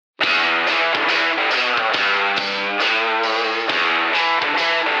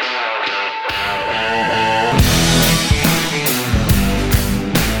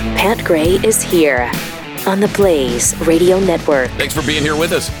Gray is here on the Blaze Radio Network. Thanks for being here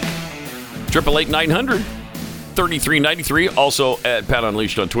with us. 888-900-3393. Also at Pat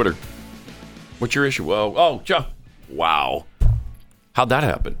Unleashed on Twitter. What's your issue? John. Wow. How'd that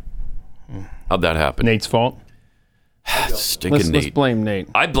happen? Nate's fault. Stinking Let's Nate. blame Nate.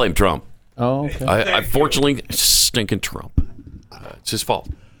 I blame Trump. Oh, okay. I fortunately, stinking Trump. It's his fault.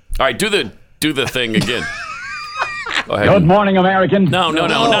 All right, do the thing again. Go ahead. Good morning, Americans. No, not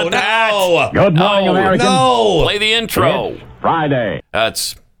that. Good morning, Americans. Play the intro. It's Friday.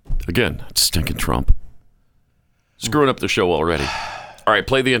 That's stinking Trump. Screwing up the show already. All right,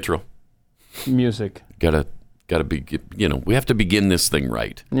 play the intro. Music. Gotta be, we have to begin this thing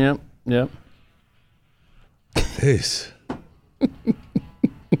right. Yep. Peace.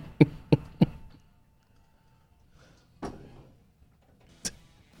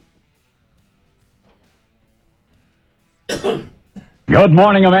 Good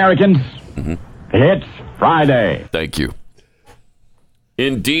morning, Americans. It's Friday. Thank you.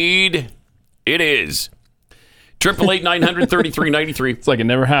 Indeed, it is. 888-900-3393. It's like it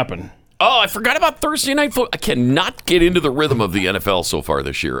never happened. Oh, I forgot about Thursday night football. I cannot get into the rhythm of the NFL so far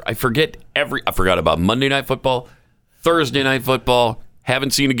this year. I forgot about Monday night football, Thursday night football.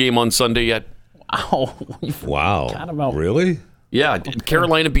 Haven't seen a game on Sunday yet. Wow. Really? Yeah, did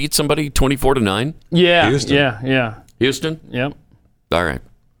Carolina beat somebody 24-9? Yeah. Houston. Yeah. Houston? Yep. All right.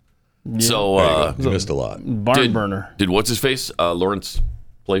 Yeah. So You missed a lot. Barn burner. Did what's his face? Lawrence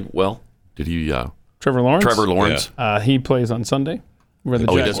play well? Did he? Trevor Lawrence? Trevor Lawrence. He plays on Sunday. Where the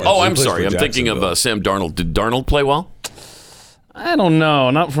Oh, he Jaguars. does. Oh, I'm He plays sorry. for I'm thinking of Jacksonville. Sam Darnold. Did Darnold play well? I don't know.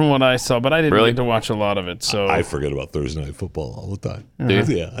 Not from what I saw, but I didn't Really? get to watch a lot of it. So I forget about Thursday night football all the time. Do you?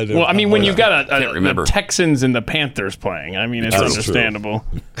 Yeah, I do. Well, I mean, when you've got Can't remember. the Texans and the Panthers playing, I mean, it's That's understandable.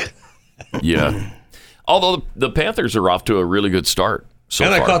 Yeah. Although the Panthers are off to a really good start so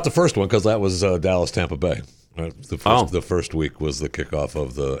and far. I caught the first one because that was Dallas Tampa Bay. The Oh. first week was the kickoff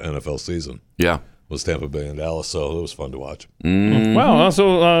of the NFL season. Yeah. Was Tampa Bay and Dallas, so it was fun to watch. Well,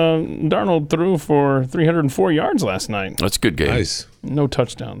 also, Darnold threw for 304 yards last night. That's a good game. Nice. No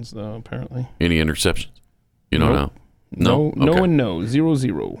touchdowns, though, apparently. Any interceptions? You don't know? No Okay. one knows.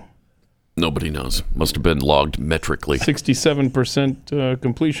 0-0. Nobody knows. Must have been logged metrically. 67%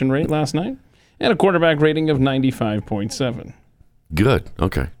 completion rate last night, and a quarterback rating of 95.7. Good.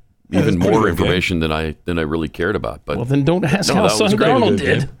 Okay. Even that's pretty more good information than I really cared about. But Well, then don't ask No, how that was Son a great Darnold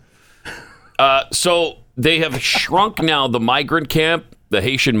game. did. So they have shrunk now the migrant camp, the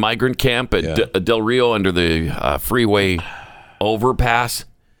Haitian migrant camp at Del Rio under the freeway overpass.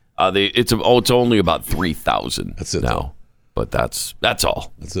 It's only about 3,000 That's it, now, though. but that's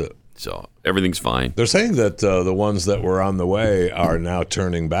all. That's it. So everything's fine. They're saying that the ones that were on the way are now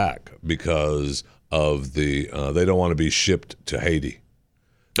turning back because of the they don't want to be shipped to Haiti.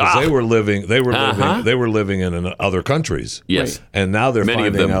 'Cause they were living in other countries. Yes. And now they're Many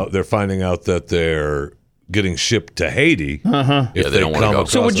of finding out that they're getting shipped to Haiti. If Yeah, they don't wanna come go.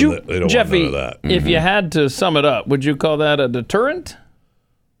 across So would them, you, they don't Jeffy, want none of that. if you had to sum it up, would you call that a deterrent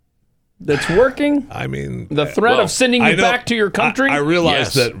that's working? I mean, The threat well, of sending I you know- back to your country? I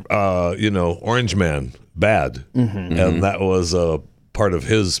realized Yes. that Orange Man bad, and that was a part of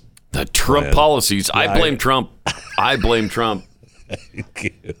his. The Trump Man. policies. I blame Trump. I blame Trump.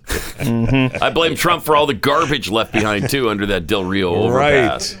 I blame Trump for all the garbage left behind too under that Del Rio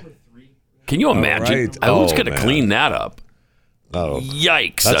overpass. Right. Can you imagine? right. Who's Oh, going to man. clean that up? Oh,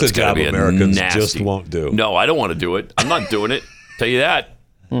 Yikes! That's a gonna job be Americans nasty. just won't do. No, I don't want to do it. I'm not doing it. Tell you that.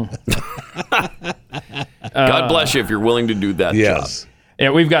 God bless you if you're willing to do that yes. job. Yeah,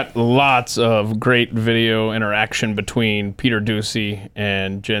 we've got lots of great video interaction between Peter Ducey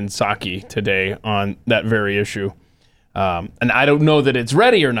and Jen Psaki today on that very issue. And I don't know that it's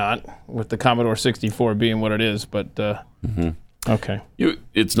ready or not, with the Commodore 64 being what it is, but okay.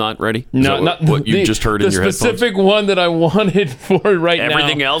 It's not ready. No, So not what you just heard in your the headphones. specific one that I wanted for right now.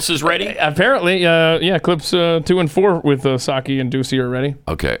 Everything else is ready. Apparently, clips 2 and 4 with Psaki and Ducey are ready.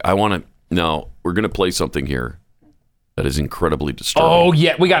 Okay, I want to. No, we're going to play something here that is incredibly disturbing. Oh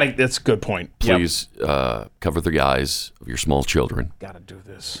yeah, we got to. That's a good point. Please cover the eyes of your small children. Got to do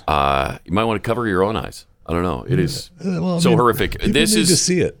this. You might want to cover your own eyes. I don't know. It is so horrific. People This need is to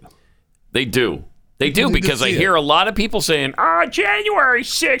see it. They do. They do need to because I see hear a lot of people saying, "Oh, January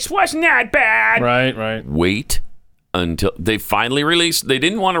 6th wasn't that bad." Right. Wait until they finally release. They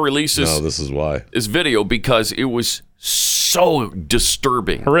didn't want to release No, this is why. this video because it was so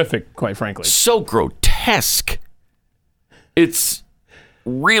disturbing, Horrific, quite frankly. so grotesque. It's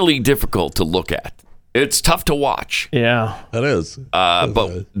really difficult to look at. It's tough to watch. Yeah. That is.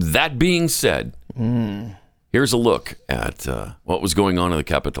 But that being said, Here's a look at what was going on in the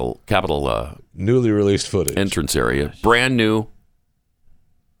Capitol Newly released footage. entrance area. Brand new.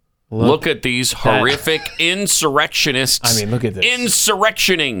 Look at these horrific insurrectionists. I mean, look at this.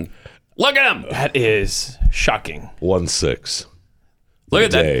 Insurrectioning. Look at them. That is shocking. 1-6. Look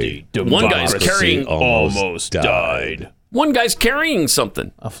at Day. that. One guy's carrying. Almost died. One guy's carrying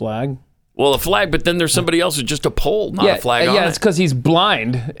something. A flag? Well, a flag, but then there's somebody else with just a pole, not a flag on yeah, it. it's because he's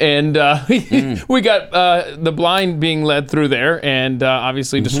blind, and we got the blind being led through there, and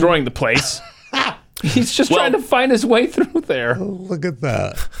obviously destroying the place. He's just trying to find his way through there. Look at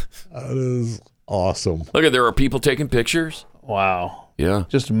that. That is awesome. Look at there are people taking pictures. Wow, Yeah.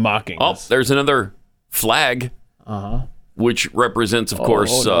 just mocking Oh, us. there's another flag, which represents, of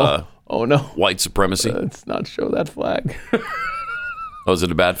course, Oh no, white supremacy. let's not show that flag. Oh, is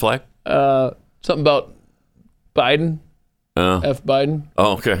it a bad flag? Something about Biden. F. Biden.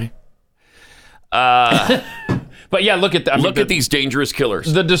 Oh, okay. But yeah, look at that. Look at these dangerous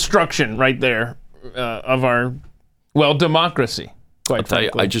killers. The destruction right there of our democracy. Quite Tell you,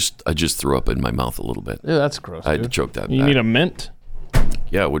 frankly. I just threw up in my mouth a little bit. Yeah, that's gross. I had to dude. choke that You back. need a mint.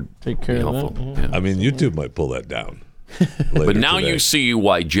 Yeah, it would Take care be of helpful. that. Yeah. I mean, YouTube might pull that down. But now you see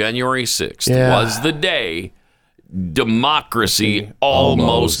why January 6th was the day democracy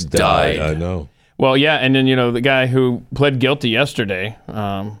almost died. I know. Well, yeah, and then the guy who pled guilty yesterday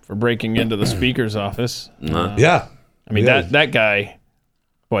for breaking into the speaker's office. Yeah. I mean that guy,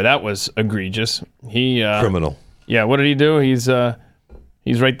 boy, that was egregious. He Criminal. Yeah, what did he do? He's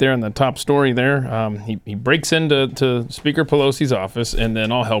right there in the top story there. He breaks into Speaker Pelosi's office, and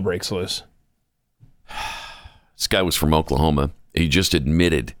then all hell breaks loose. This guy was from Oklahoma. He just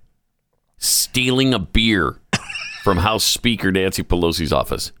admitted stealing a beer from House Speaker Nancy Pelosi's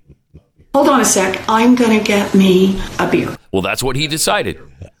office. Hold on a sec. I'm going to get me a beer. Well, that's what he decided.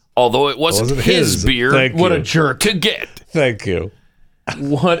 Although it wasn't his beer Thank What you. a jerk. to get. Thank you.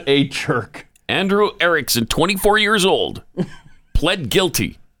 What a jerk. Andrew Erickson, 24 years old, pled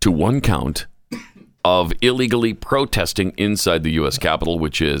guilty to one count of illegally protesting inside the U.S. Capitol,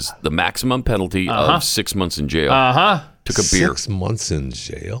 which is the maximum penalty of 6 months in jail. Took a beer. 6 months in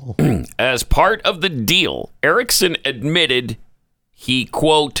jail. As part of the deal, Erickson admitted he,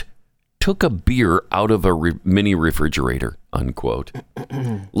 quote, took a beer out of a mini refrigerator, unquote,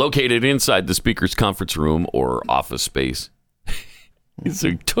 located inside the speaker's conference room or office space. So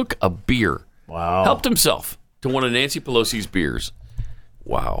he took a beer. Wow. Helped himself to one of Nancy Pelosi's beers.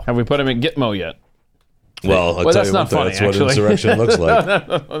 Wow. Have we put him in Gitmo yet? Well, I'll tell that's you not what, funny, that's what actually. insurrection looks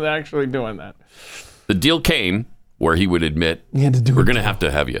like. They're actually doing that. The deal came where he would admit, You had to do we're it. going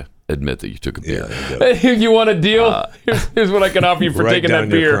to have you admit that you took a beer. You want a deal? Here's what I can offer you for Write taking down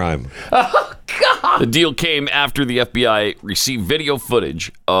that your beer. crime. The deal came after the FBI received video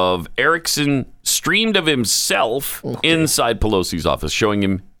footage of Erickson streamed of himself inside Pelosi's office, showing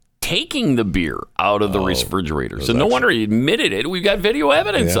him taking the beer out of the refrigerator. So no wonder he admitted it. We've got video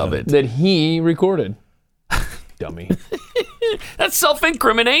evidence of it. That he recorded. Dummy. That's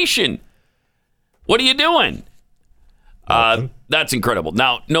self-incrimination. What are you doing? That's incredible.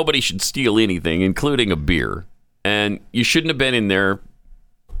 Now, nobody should steal anything, including a beer. And you shouldn't have been in there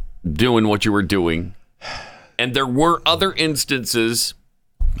doing what you were doing. And there were other instances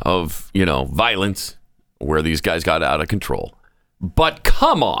of, violence where these guys got out of control. But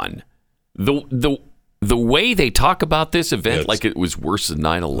come on. The way they talk about this event like it was worse than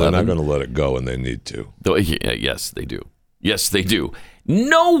 9/11. They're not going to let it go, and they need to. Yes, they do. Yes, they do.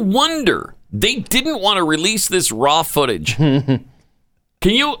 No wonder they didn't want to release this raw footage. Can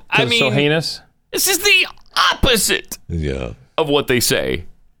you? I mean, so heinous. this is the opposite Yeah. of what they say.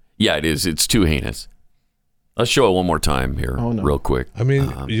 Yeah, it is. It's too heinous. Let's show it one more time here, real quick. I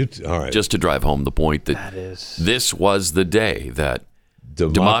mean, all right. Just to drive home the point that this was the day that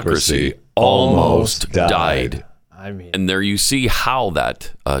democracy almost died. I mean, And there you see how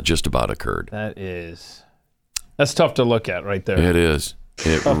that just about occurred. that's tough to look at right there. It is.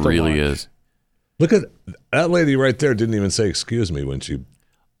 It Tough to really watch. is. Look at that lady right there. Didn't even say excuse me when she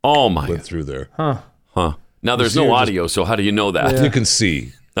Oh my. went through there. Huh. Now there's see her no just- audio, so how do you know that? You can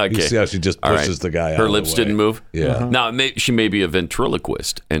see. Okay. You see how she just All pushes the guy out. Her of the lips way. didn't move. Yeah. Now she may be a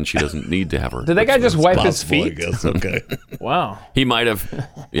ventriloquist, and she doesn't need to have her. Did that guy just wipe his Possible, I feet? guess. Okay. Wow. He might have.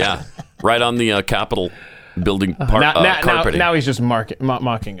 Yeah, right on the Capitol building carpeting. Now he's just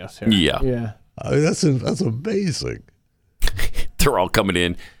mocking us here. Yeah. Yeah. I mean, that's amazing. They're all coming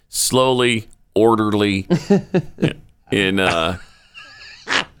in slowly, orderly, in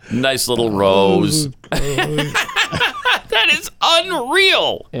nice little rows. That is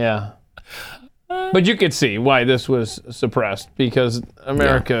unreal. Yeah. But you could see why this was suppressed because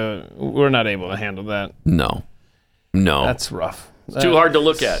America, we're not able to handle that. No. No. That's rough. It's too hard to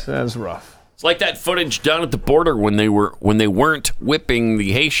look at. That's rough. It's like that footage down at the border when they weren't whipping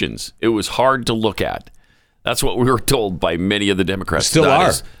the Haitians. It was hard to look at. That's what we were told by many of the Democrats.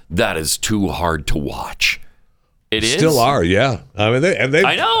 That is too hard to watch. It is. Still are, yeah. I mean,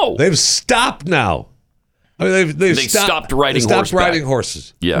 I know. They've stopped now. I mean, they've stopped riding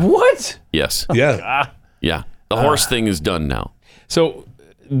horses. Yeah. What? Yes. Yeah. Yeah. The horse thing is done now. So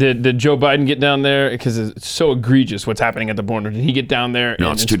did Joe Biden get down there? Because it's so egregious what's happening at the border. Did he get down there No,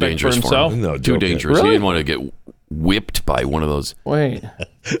 and it's too inspect dangerous for himself? for him. No, too okay. dangerous. Really? He didn't want to get whipped by one of those Wait.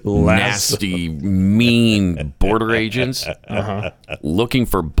 nasty, mean border agents looking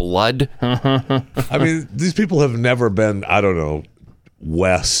for blood. I mean, these people have never been, I don't know,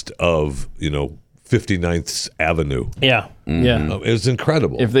 west of, 59th Avenue. Yeah. Yeah. It's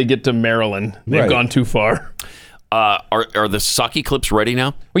incredible. If they get to Maryland, they've Right. gone too far. Are the Psaki clips ready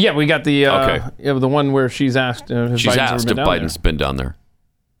now? Well, yeah, we got the Okay. the one where she's asked. She's asked if Biden's been down there.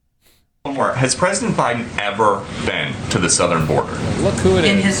 One more. Has President Biden ever been to the southern border? Look who it is.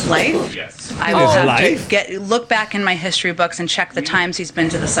 In his life? Yes. I will have to look back in my history books and check the times he's been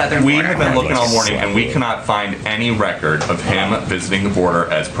to the southern We border. have been looking all morning, and we cannot find any record of him visiting the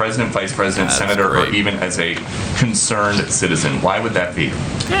border as president, vice president, That's senator, great. or even as a concerned citizen. Why would that be?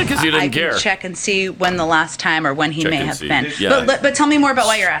 Yeah, because he I didn't can care. check and see when the last time or when he Check may and have see. been. Yeah. But tell me more about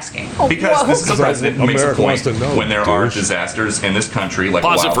why you're asking. Because this is a president who makes a America wants point to know, when there are douche. disasters in this country, like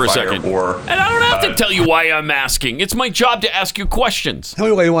Pause a it for a wildfire second. or And I don't have to tell you why I'm asking. It's my job to ask you questions. Tell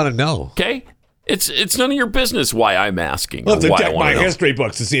me what you want to know. Okay? It's none of your business why I'm asking. Well, or to why I check wanna my know. history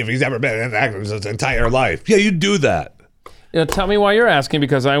books to see if he's ever been in active his entire life. Yeah, you do that. Tell me why you're asking,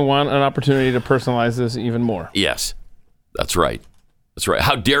 because I want an opportunity to personalize this even more. Yes, that's right. That's right.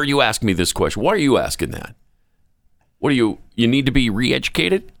 How dare you ask me this question? Why are you asking that? What do you need to be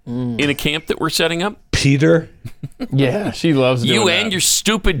re-educated in a camp that we're setting up? Peter? Yeah, she loves doing You that. and your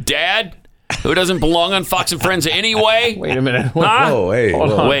stupid dad, who doesn't belong on Fox and Friends anyway. Wait a minute. Huh? Oh, hey. Hold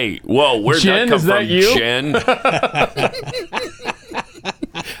whoa. on. Wait, whoa, where'd Jen, that come is that from, you? Jen?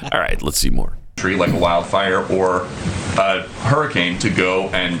 All right, let's see more. like a wildfire or a hurricane to go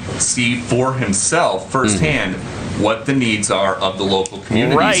and see for himself firsthand what the needs are of the local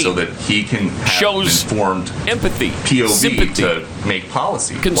community Right. so that he can have Shows an informed empathy, POV sympathy. to make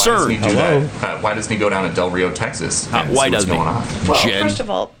policy. Concern. Why doesn't he do that? Why doesn't he go down to Del Rio, Texas? And Why see what's doesn't he? going on? Well, Jen? first of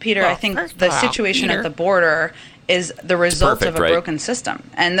all, Peter, I think the situation at the border is the result perfect, of a right? broken system.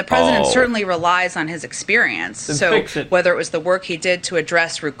 And the president Oh. certainly relies on his experience. Then So fix it. whether it was the work he did to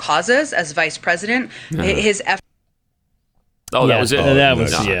address root causes as vice president, his effort. Oh, Yeah, that was it. that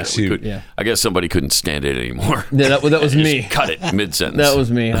was- No, yeah. we could- Yeah. I guess somebody couldn't stand it anymore. Yeah, that was me. Cut it mid-sentence. That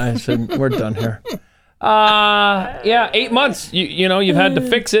was me. I said, we're done here. Yeah, 8 months. You've had to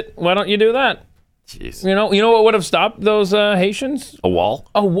fix it. Why don't you do that? Jeez. You know what would have stopped those Haitians? A wall?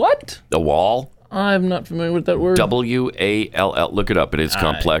 A what? A wall? I'm not familiar with that word. W-A-L-L. Look it up. It is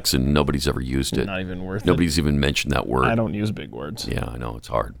complex, and nobody's ever used it. Not even worth Nobody's even mentioned that word. it. I don't use big words. Yeah, I know. It's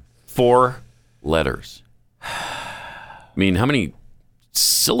hard. 4 letters. I mean, how many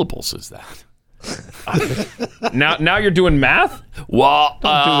syllables is that? Now you're doing math? Well,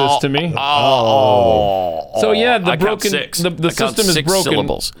 Don't do this to me. So yeah, the I count broken 6. the I count system is 6 broken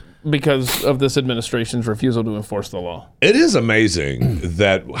syllables. because of this administration's refusal to enforce the law. It is amazing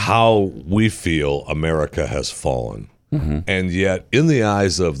that how we feel America has fallen. And yet, in the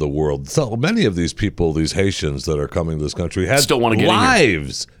eyes of the world, so many of these people, these Haitians that are coming to this country, had Still wanna get in here.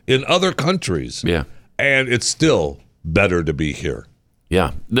 lives in other countries. Yeah. And it's still better to be here.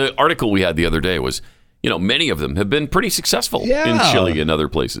 Yeah. The article we had the other day was, many of them have been pretty successful in Yeah. Chile and other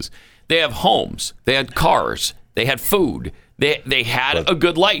places. They have homes, they had cars, they had food, they had a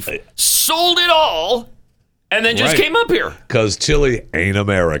good life, sold it all, and then just Right. came up here. Because Chile ain't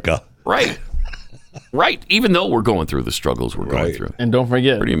America. Right. Right. Even though we're going through the struggles we're going Right. through. And don't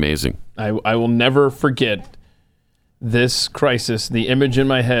forget, Pretty amazing. I will never forget this crisis. The image in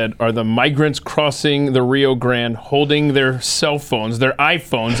my head are the migrants crossing the Rio Grande, holding their cell phones, their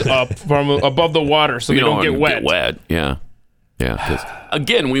iPhones up from above the water so they don't get wet. Yeah. Yeah. 'Cause,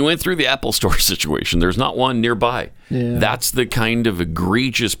 again, we went through the Apple Store situation. There's not one nearby. Yeah. That's the kind of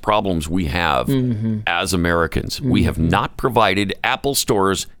egregious problems we have as Americans. We have not provided Apple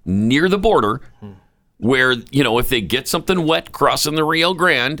stores near the border where, if they get something wet crossing the Rio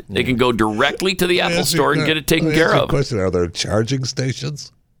Grande, they can go directly to the Apple Store and get it taken care of. Question: Are there charging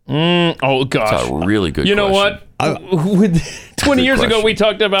stations? Oh gosh! That's a really good You know question. what? 20 years ago, we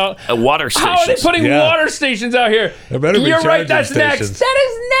talked about water stations. How are they putting water stations out here? There better be You're right. charging That's next. stations. That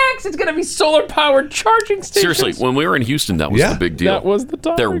is next. It's going to be solar-powered charging stations. Seriously, when we were in Houston, that was the big deal. That was the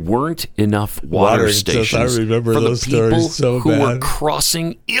topic. There weren't enough water stations I remember for the those people stories so who were bad.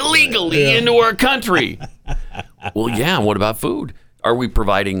 crossing illegally into our country. Well, yeah. What about food? Are we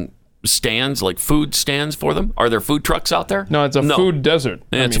providing stands, like food stands for them? Are there food trucks out there? No, it's a food desert.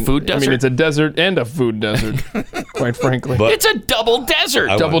 Yeah, it's a food desert. I mean, it's a desert and a food desert, quite frankly. But it's a double desert.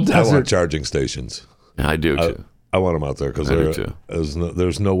 I want charging stations. I do too. I want them out there because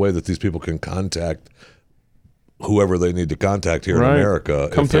there's no way that these people can contact whoever they need to contact here in America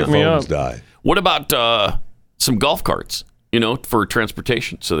Come if their pick me phones up. die. What about some golf carts, for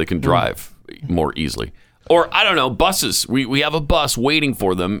transportation so they can drive more easily? Or, I don't know, buses. We have a bus waiting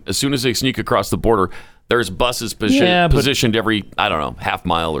for them. As soon as they sneak across the border, there's buses positioned every, I don't know, half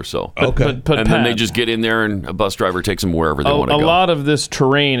mile or so. Okay. But and then they just get in there and a bus driver takes them wherever they want to go. A lot of this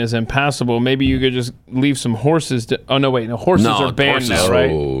terrain is impassable. Maybe you could just leave some horses. Horses are banned now, right?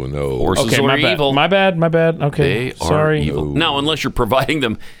 Oh, no. Horses are evil. My bad. Okay. They Sorry. are evil. Now, unless you're providing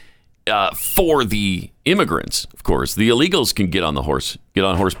them for the immigrants, of course. The illegals can get on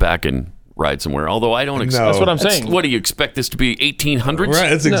horseback and ride somewhere. Although I don't expect. That's what I'm saying. What do you expect this to be? 1800s? Right.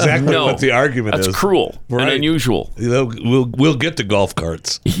 That's exactly what the argument is. That's cruel and unusual. We'll get to golf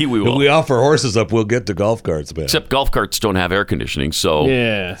carts. We will. If we offer horses up, we'll get to golf carts, man. Except golf carts don't have air conditioning, so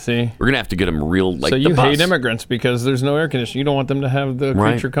see, we're gonna have to get them real like. So you the bus. hate immigrants because there's no air conditioning. You don't want them to have the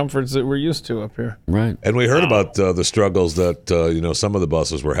creature comforts that we're used to up here. Right. And we heard about the struggles that some of the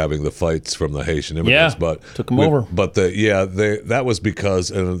buses were having, the fights from the Haitian immigrants. Yeah, but took them over. But that was because,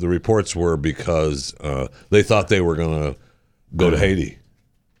 and the reports were because they thought they were going to go to Haiti.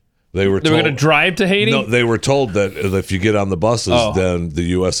 They were going to drive to Haiti? No, they were told that if you get on the buses, then the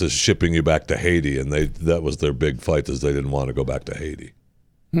U.S. is shipping you back to Haiti, and that was their big fight, is they didn't want to go back to Haiti.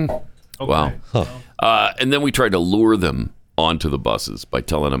 Okay. Wow. Huh. And then we tried to lure them onto the buses by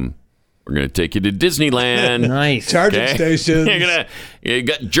telling them, we're going to take you to Disneyland. Nice. Charging stations. You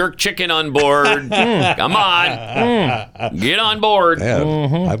got jerk chicken on board. Come on. Get on board.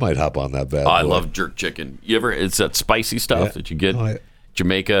 Man, I might hop on that bad boy. I love jerk chicken. It's that spicy stuff that you get.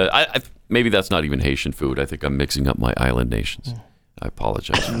 Jamaica. Maybe that's not even Haitian food. I think I'm mixing up my island nations. I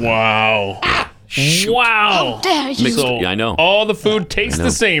apologize. Wow. Shoot. Wow. How dare you? Yeah, I know. All the food tastes the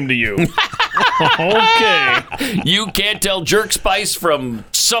same to you. Okay. You can't tell jerk spice from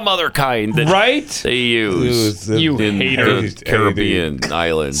some other kind that right? they use You in hater. the Caribbean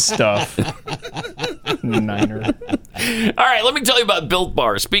islands. Stuff. Niner. All right, let me tell you about Built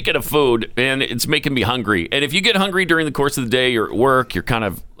Bar. Speaking of food, man, it's making me hungry. And if you get hungry during the course of the day, you're at work, you're kind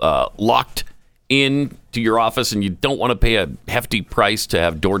of locked in to your office and you don't want to pay a hefty price to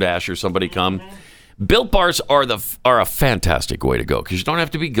have DoorDash or somebody come, Built Bars are a fantastic way to go because you don't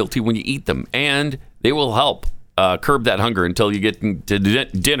have to be guilty when you eat them, and they will help curb that hunger until you get to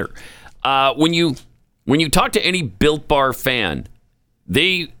dinner. When you talk to any Built Bar fan,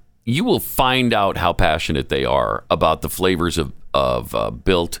 you will find out how passionate they are about the flavors of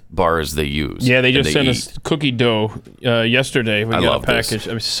Built Bars they use. Yeah, they just sent us cookie dough yesterday. We got a package.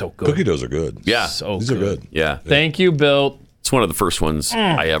 It was so good. Cookie doughs are good. Yeah, these are good. Yeah, thank you, Built. It's one of the first ones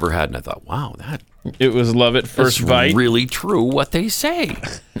I ever had, and I thought, wow, it was love at first bite. Really true what they say.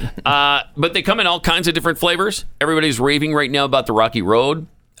 But they come in all kinds of different flavors. Everybody's raving right now about the Rocky Road.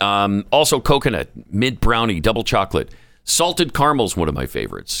 Also coconut, mint brownie, double chocolate. Salted caramel's one of my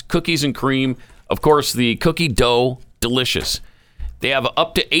favorites. Cookies and cream. Of course, the cookie dough, delicious. They have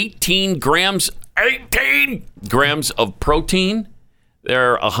up to 18 grams of protein.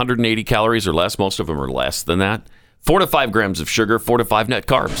 They're 180 calories or less. Most of them are less than that. 4 to 5 grams of sugar, 4 to 5 net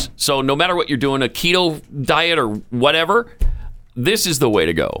carbs. So no matter what you're doing, a keto diet or whatever, this is the way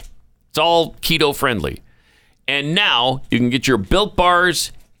to go. It's all keto friendly. And now you can get your Built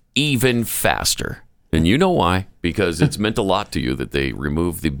Bars even faster. And you know why? Because it's meant a lot to you that they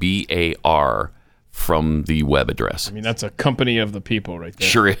remove the BAR from the web address. I mean, that's a company of the people right there.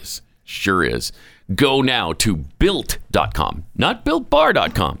 Sure is. Go now to Built.com, not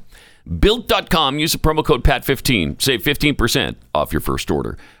BuiltBar.com. Built.com, use the promo code PAT15. Save 15% off your first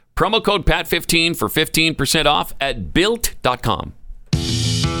order. Promo code PAT15 for 15% off at Built.com.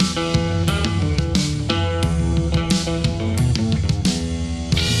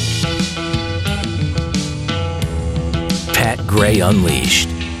 Pat Gray Unleashed.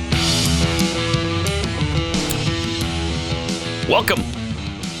 Welcome.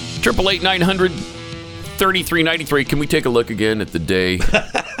 888-900-3393. Can we take a look again at the day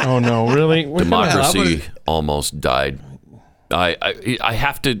Oh no, really? democracy almost died? I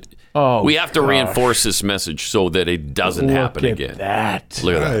have to. Oh, we have to reinforce this message so that it doesn't happen again. That.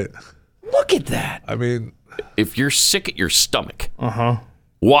 Look at that. Look at that. I mean, if you're sick at your stomach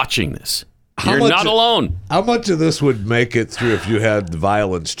watching this, you're not alone. How much of this would make it through if you had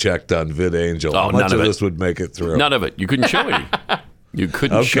violence checked on VidAngel? How much of this would make it through? None of it. You couldn't show any. You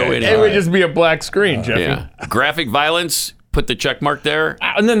couldn't show any. It would just be a black screen, Jeffy. Yeah. Graphic violence, put the check mark there.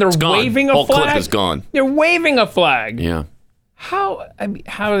 And then they're waving a whole flag. Whole clip is gone. They're waving a flag. Yeah. How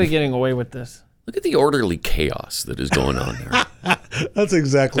are they getting away with this? Look at the orderly chaos that is going on there. That's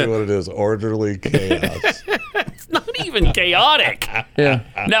exactly what it is. Orderly chaos. It's not even chaotic. Yeah.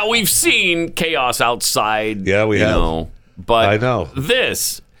 Now, we've seen chaos outside. Yeah, we have. But I know.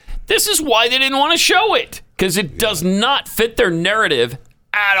 This is why they didn't want to show it, because it does not fit their narrative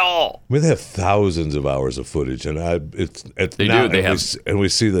at all. I mean, they have thousands of hours of footage, and They now, do. They have, and we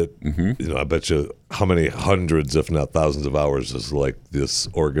see that. You know, I bet you how many hundreds, if not thousands, of hours is like this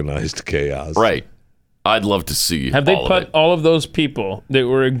organized chaos. Right. I'd love to see. Have they all put of it. all of those people that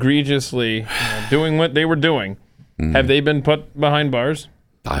were egregiously doing what they were doing? Have they been put behind bars?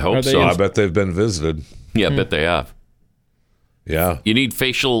 I hope Are they so. I bet they've been visited. Yeah, I bet they have. Yeah. You need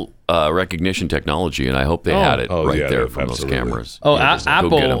facial recognition technology, and I hope they had it right yeah, there from absolutely. those cameras. Oh, Yeah, just go Apple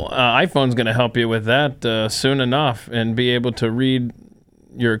get 'em. iPhone's going to help you with that soon enough, and be able to read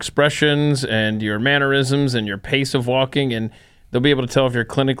your expressions and your mannerisms and your pace of walking, and they'll be able to tell if you're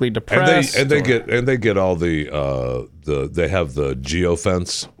clinically depressed. And they get all they have the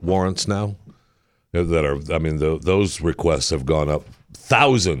geofence warrants now that are. I mean, those requests have gone up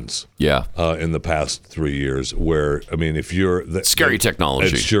thousands. Yeah. In the past 3 years, where I mean, if you're Scary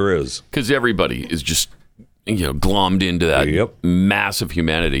technology. it sure is. Because everybody is just, glommed into that massive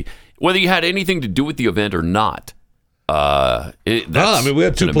humanity. Whether you had anything to do with the event or not. I mean, we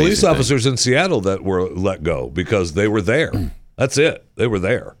had 2 police officers in Seattle that were let go because they were there. That's it. They were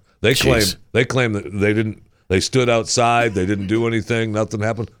there. They claim that they didn't. They stood outside. They didn't do anything. Nothing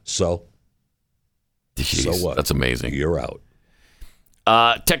happened. So what? That's amazing. You're out.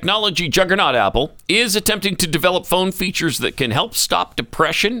 Technology juggernaut Apple is attempting to develop phone features that can help stop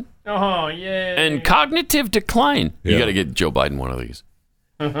depression and cognitive decline. You got to get Joe Biden one of these.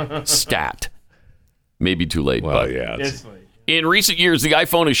 Stat. Maybe too late. Well, but yeah. in recent years, the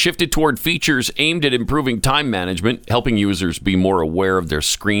iPhone has shifted toward features aimed at improving time management, helping users be more aware of their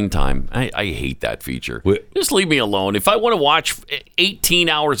screen time. I hate that feature. Just leave me alone. If I want to watch 18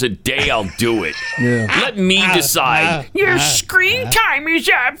 hours a day, I'll do it. Let me decide. Your screen time is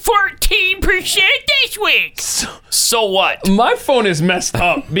up 14% this week. So what? My phone is messed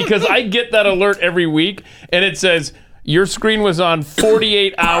up because I get that alert every week, and it says, your screen was on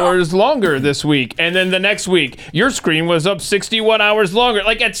 48 hours longer this week. And then the next week, your screen was up 61 hours longer.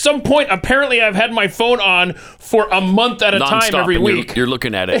 Like, at some point, apparently I've had my phone on for a month at a time every and week. You're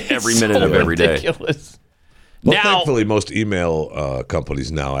looking at it every minute of every day. Ridiculous. Well, Now, thankfully, most email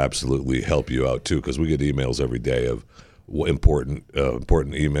companies now absolutely help you out too, because we get emails every day of important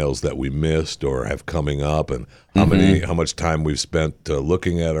emails that we missed or have coming up, and how much time we've spent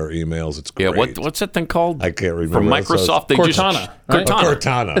looking at our emails. It's great. Yeah, what's that thing called? I can't remember. From Microsoft, they Cortana, right?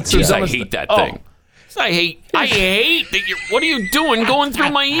 Cortana. Jeez, I hate that thing. I hate that. What are you doing going through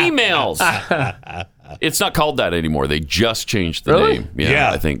my emails? It's not called that anymore. They just changed the name.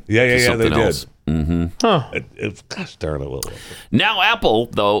 Yeah, I think. Yeah, they else. did. Mm-hmm. Gosh darn it. Now, Apple,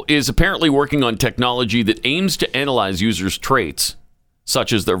 though, is apparently working on technology that aims to analyze users' traits,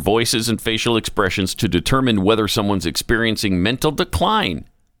 such as their voices and facial expressions, to determine whether someone's experiencing mental decline.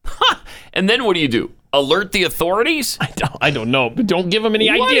 And then what do? Alert the authorities? I don't know, but don't give them any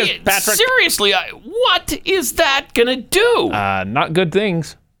ideas, Patrick. Seriously, what is that going to do? Not good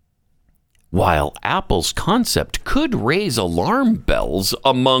things. While Apple's concept could raise alarm bells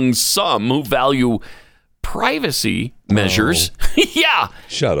among some who value privacy measures. Yeah.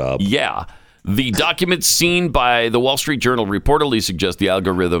 Shut up. Yeah. The documents seen by the Wall Street Journal reportedly suggest the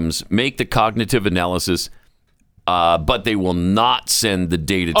algorithms make the cognitive analysis, but they will not send the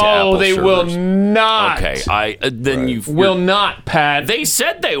data to Apple they servers. will not. Okay. Then you will not, Pat. They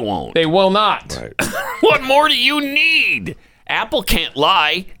said they won't. They will not. Right. What more do you need? Apple can't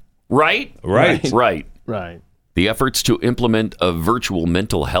lie. Right. The efforts to implement a virtual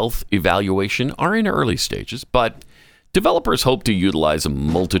mental health evaluation are in early stages, but developers hope to utilize a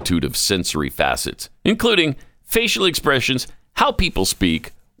multitude of sensory facets, including facial expressions, how people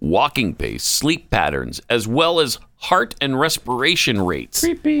speak, walking pace, sleep patterns, as well as heart and respiration rates.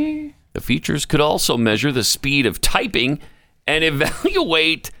 Creepy. The features could also measure the speed of typing and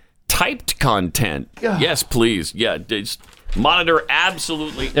evaluate typed content. God. Yes, please. Yeah, just monitor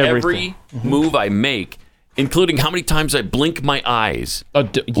absolutely every move I make. including how many times I blink my eyes. Will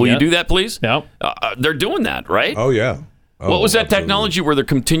yeah. you do that, please? No. They're doing that, right? Oh, yeah. What was that absolutely. technology where they're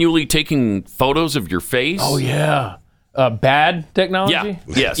continually taking photos of your face? Oh, yeah. Bad technology? Yeah.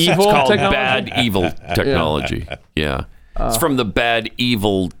 Yes. Evil it's called technology? bad evil technology. Yeah. It's from the bad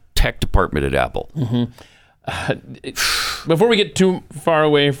evil tech department at Apple. Before we get too far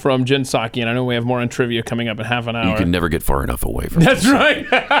away from Jen Psaki, and I know we have more on trivia coming up in half an hour. You can never get far enough away from That's right.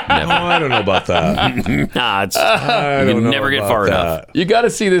 Oh, I don't know about that. Nah, I you don't can know never get about far that. enough. You got to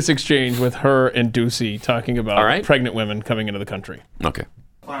see this exchange with her and Ducey talking about All right. pregnant women coming into the country. Okay.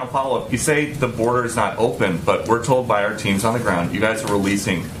 Final follow-up. You say the border is not open, but we're told by our teams on the ground, you guys are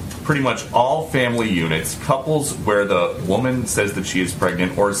releasing pretty much all family units, couples where the woman says that she is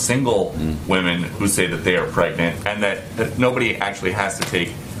pregnant, or single women who say that they are pregnant, and that nobody actually has to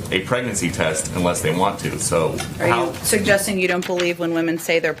take a pregnancy test unless they want to. So Are you suggesting you don't believe when women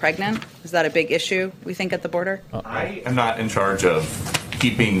say they're pregnant? Is that a big issue, we think, at the border? I am not in charge of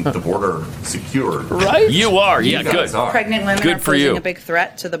keeping the border secured. Right? You are. You Yeah, guys good. are. Pregnant women Good are for posing you. a big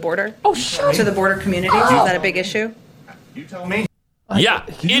threat to the border? Oh, sure. To the border community? Is that a big issue? You tell me. Yeah.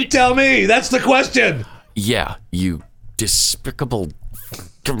 You tell me. That's the question. Yeah, you despicable.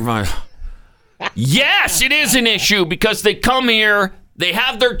 Yes, it is an issue because they come here, they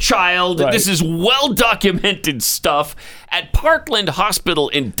have their child. Right. This is well documented stuff. At Parkland Hospital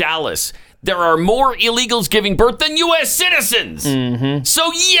in Dallas, there are more illegals giving birth than U.S. citizens.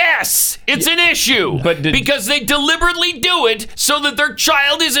 So, yes, it's an issue. But because they deliberately do it so that their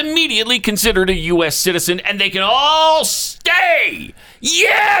child is immediately considered a U.S. citizen and they can all stay.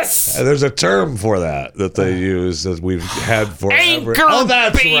 Yes! There's a term for that they use that we've had forever. Anchor Oh,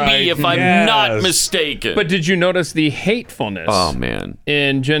 that's baby, right. if I'm Yes. not mistaken. But did you notice the hatefulness oh, man.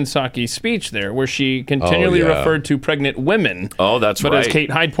 in Jen Psaki's speech there, where she continually Oh, yeah. referred to pregnant women? Oh, that's But right. as Kate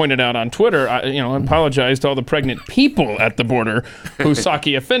Hyde pointed out on Twitter, I apologize to all the pregnant people at the border who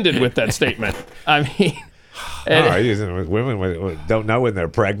Psaki offended with that statement. I mean, All right, women don't know when they're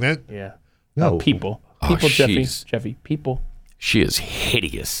pregnant. yeah, No. people, Oh, Jeffy, she's- people. She is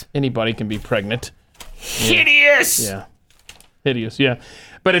hideous. Anybody can be pregnant. Hideous! Yeah, hideous. Yeah,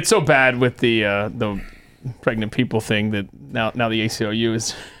 but it's so bad with the pregnant people thing that now the ACLU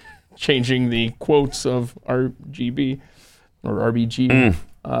is changing the quotes of RGB or RBG.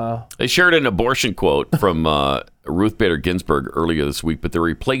 They shared an abortion quote from Ruth Bader Ginsburg earlier this week, but they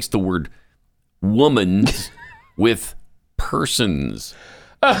replaced the word woman with persons.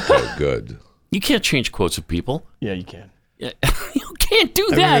 Oh, good. You can't change quotes of people. Yeah, you can. You can't do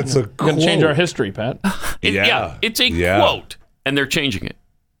I that. mean, it's a We're gonna change quote. our history, Pat. Yeah, it's a quote, and they're changing it.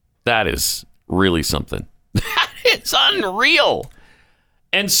 That is really something. It's unreal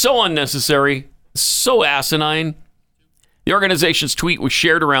and so unnecessary, so asinine. The organization's tweet was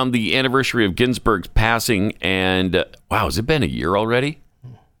shared around the anniversary of Ginsburg's passing, and wow, has it been a year already?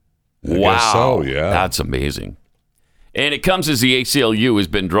 I guess so, yeah. That's amazing. And it comes as the ACLU has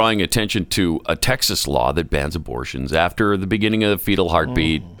been drawing attention to a Texas law that bans abortions after the beginning of the fetal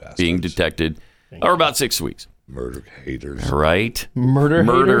heartbeat being detected, or about 6 weeks. Murder haters. Right?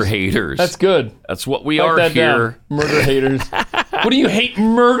 Murder haters. That's good. That's what we Write are that here. down. Murder haters. What do you hate?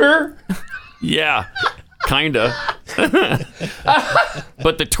 Murder? Yeah, kinda.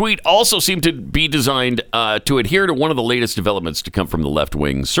 But the tweet also seemed to be designed to adhere to one of the latest developments to come from the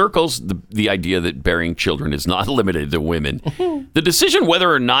left-wing circles, the idea that bearing children is not limited to women. The decision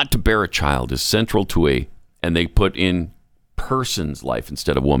whether or not to bear a child is central to and they put in person's life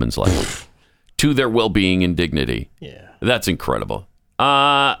instead of woman's life, to their well-being and dignity. Yeah. That's incredible.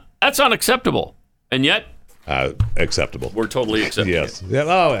 That's unacceptable. And yet, Acceptable. we're totally accepting Yes. it. Yeah.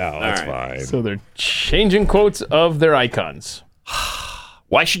 Oh, yeah. That's right. fine. So they're changing quotes of their icons.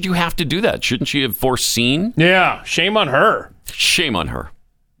 Why should you have to do that? Shouldn't she have foreseen? Yeah, shame on her. Shame on her.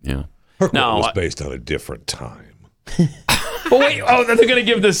 Yeah. Her quote No, was based on a different time. But wait, they're going to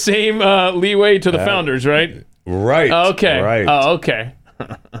give the same leeway to the founders, right? Right. Okay. Right. Oh, okay.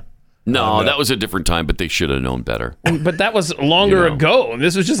 No, that was a different time, but they should have known better. But that was longer You know. ago.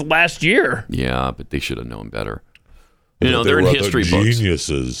 This was just last year. Yeah, but they should have known better. You They know, they're in were other history books.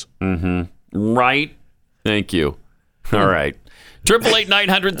 geniuses. Right? Thank you. All right.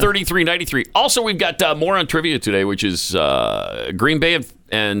 888-900-3393. Also, we've got more on trivia today, which is Green Bay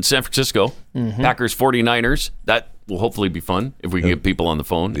and San Francisco. Packers 49ers. That will hopefully be fun if we can get people on the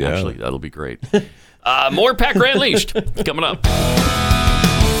phone. Yeah. Actually, that'll be great. More Packer Unleashed coming up.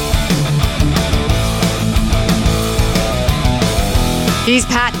 He's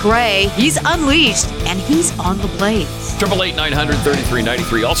Pat Gray. He's unleashed, and he's on the blades.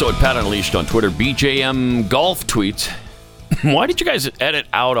 888-900-3393. Also at Pat Unleashed on Twitter. BJM Golf tweets. Why did you guys edit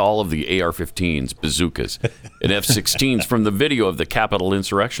out all of the AR-15s, bazookas, and F-16s from the video of the Capitol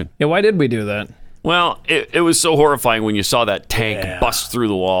insurrection? Yeah, why did we do that? Well, it was so horrifying when you saw that tank bust through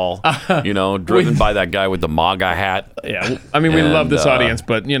the wall, driven by that guy with the MAGA hat. Yeah, I mean, we love this audience,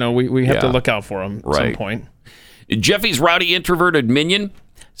 but, we have to look out for them at some point. Jeffy's rowdy introverted minion.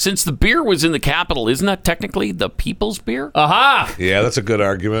 Since the beer was in the Capitol, isn't that technically the people's beer? Aha! Yeah, that's a good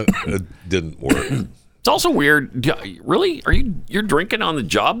argument. It didn't work. It's also weird. Really? You're drinking on the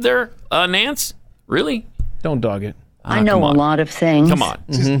job there, Nance? Really? Don't dog it. I know a lot of things. Come on.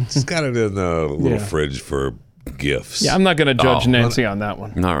 Just got it in the little fridge for gifts. Yeah, I'm not going to judge Nancy on that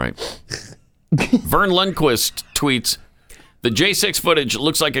one. All right. Vern Lundquist tweets, the J6 footage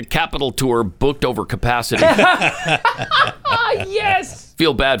looks like a Capitol tour booked over capacity. Yes!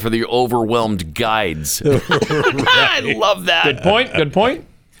 Feel bad for the overwhelmed guides. I love that. Good point.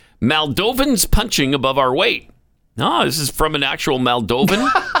 Moldovans punching above our weight. No, this is from an actual Moldovan.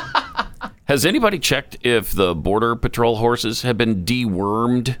 Has anybody checked if the Border Patrol horses have been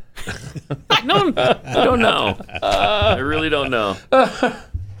dewormed? I don't know. I really don't know.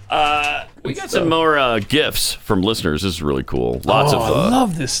 We got some more gifts from listeners. This is really cool. Lots of I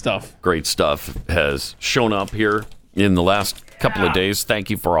love this stuff. Great stuff has shown up here in the last couple of days. Thank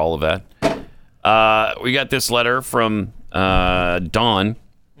you for all of that. We got this letter from Dawn.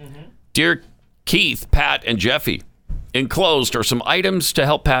 Dear Keith, Pat, and Jeffy, enclosed are some items to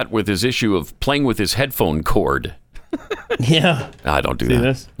help Pat with his issue of playing with his headphone cord. Yeah. I don't do See that.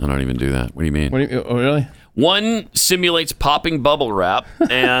 this? I don't even do that. What do you mean? Oh, really? One simulates popping bubble wrap,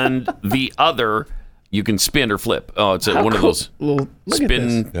 and the other you can spin or flip. Oh, it's one of those Look at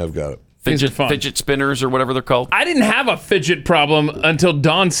spin this. Yeah, I've got it. fidget spinners or whatever they're called. I didn't have a fidget problem until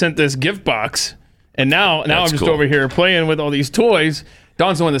Dawn sent this gift box. And now I'm just cool. over here playing with all these toys.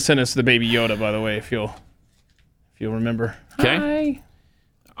 Dawn's the one that sent us the Baby Yoda, by the way, if you'll remember. Okay. Hi.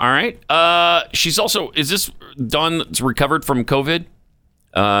 All right. She's also, is this Dawn that's recovered from COVID?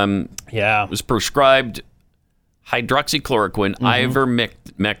 Yeah. Was prescribed hydroxychloroquine,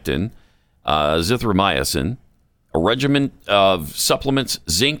 ivermectin, zithromycin, a regimen of supplements,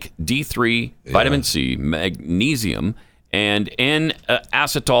 zinc, D3, vitamin C, magnesium, and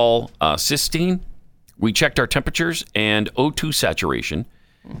N-acetyl cysteine. We checked our temperatures and O2 saturation.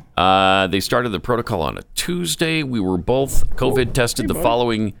 They started the protocol on a Tuesday. We were both COVID tested the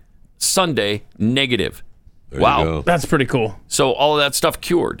following Sunday, negative. Wow. That's pretty cool. So all of that stuff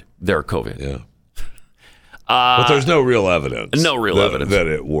cured their COVID. Yeah. But there's no real evidence. No real evidence. That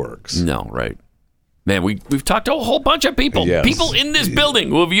it works. No, right. Man, we've talked to a whole bunch of people. Yes. People in this building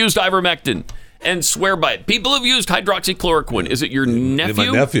who have used ivermectin and swear by it. People who've used hydroxychloroquine. Is it your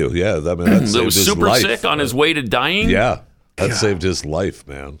nephew? My nephew, yeah. I mean, that that was saved super his life. sick on his way to dying? Yeah. That saved his life,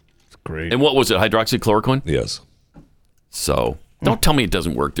 man. It's great. And what was it, hydroxychloroquine? Yes. So, don't tell me it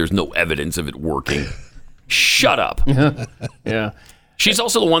doesn't work. There's no evidence of it working. Shut up. Yeah. She's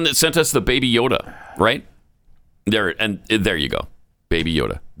also the one that sent us the Baby Yoda, right? There you go. Baby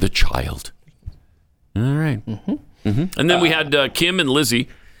Yoda, the child. All right. And then we had Kim and Lizzie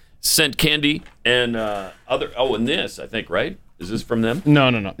sent candy and and this, I think, right? Is this from them? No.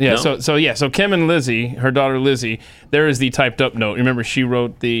 Yeah. No? So Kim and Lizzie, her daughter Lizzie, there is the typed up note. Remember, she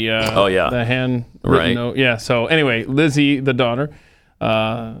wrote the the handwritten Right. note. Yeah. So anyway, Lizzie, the daughter,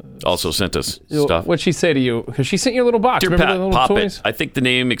 Also sent us stuff. What'd she say to you? Because she sent you a little box. Dear Remember Pat, the little pop toys? it. I think the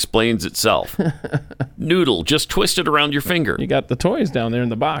name explains itself. Noodle, just twist it around your finger. You got the toys down there in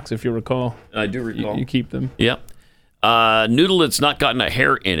the box, if you recall. I do recall. You keep them. Yep. Noodle that's not gotten a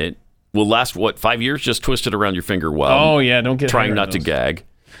hair in it will last, 5 years? Just twist it around your finger while don't get trying hair not in to those. gag.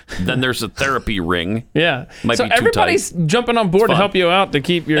 Then there's a therapy ring. Yeah. Might so be too everybody's tight. jumping on board to Fun. help you out to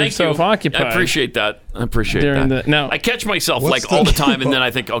keep Thank yourself you. occupied. I appreciate that. During that. now, I catch myself What's all the time, and then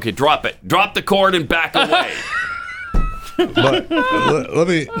I think, okay, drop it. Drop the cord and back away. But let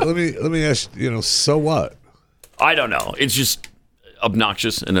me ask, so what? I don't know. It's just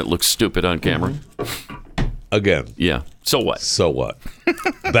obnoxious, and it looks stupid on camera. Again. Yeah. So what? So what?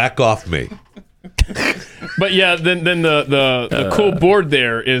 Back off me. But yeah, then the cool board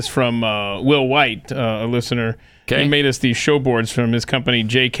there is from Will White, a listener. Okay. He made us these show boards from his company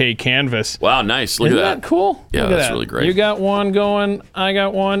JK Canvas. Wow, nice. Look Isn't at that. that cool? Yeah, Look at that's that. really great. You got one going, I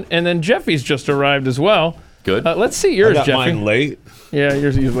got one, and then Jeffy's just arrived as well. Good. Let's see I yours, got Jeffy. mine late, Yeah,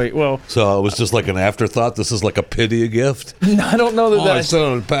 yours is late. Well, so it was just like an afterthought. This is like a pity gift. I don't know that I that's. sent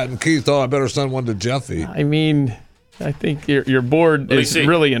it to Pat and Keith. I better send one to Jeffy. I mean, I think your board Let me is see.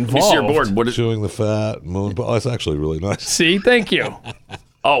 really Let me involved. see your board. What is? Chewing the fat, moon. Oh, it's actually really nice. See, thank you.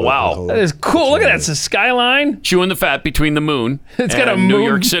 Oh, wow. That is cool. Look at that. It's a skyline. Chewing the fat between the moon It's and got a New moon.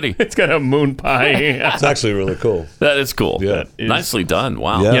 York City. It's got a moon pie. It's actually really cool. That is cool. Yeah. Nicely done.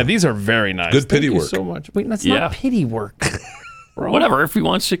 Wow. Yeah. Yeah, these are very nice. Good pity Thank you work. so much. Wait, that's Yeah. not pity work. Bro. Whatever. If he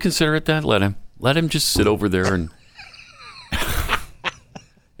wants to consider it that, let him. Let him just sit over there and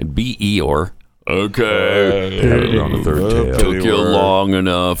be Eeyore. Okay. On the third tail. Took you long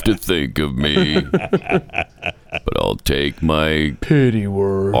enough to think of me. But I'll take my Pity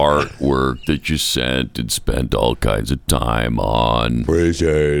work. artwork that you sent and spent all kinds of time on.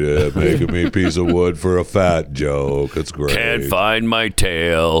 Appreciate it. Making me a piece of wood for a fat joke. It's great. Can't find my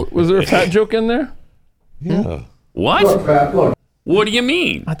tail. Was there a fat joke in there? Yeah. What? What do you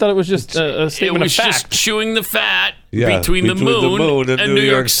mean? I thought it was just a It statement was of just fact. chewing the fat Yeah, between the moon and New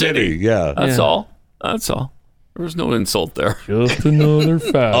York City. Yeah. That's all. That's all. There was no insult there. Just another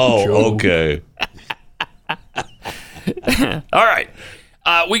fat Oh, joke. okay. All right.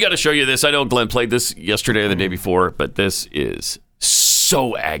 We got to show you this. I know Glenn played this yesterday or the day before, but this is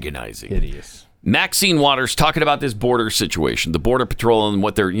so agonizing. Hideous. Maxine Waters talking about this border situation, the Border Patrol and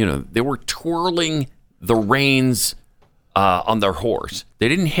what they were twirling the reins on their horse. They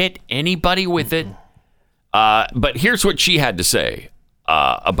didn't hit anybody with it. But here's what she had to say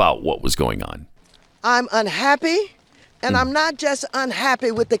about what was going on. I'm unhappy, and I'm not just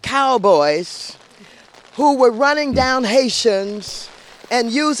unhappy with the cowboys who were running down Haitians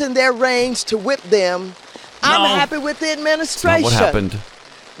and using their reins to whip them. I'm happy with the administration. That's not what happened.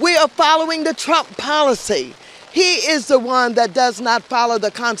 We are following the Trump policy. He is the one that does not follow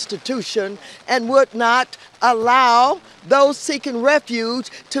the Constitution and would not allow those seeking refuge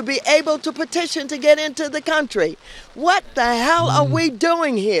to be able to petition to get into the country. What the hell are we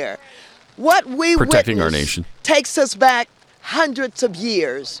doing here? What we Protecting our witnessed nation. takes us back hundreds of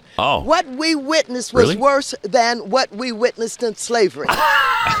years. Oh. What we witnessed was Really? worse than what we witnessed in slavery.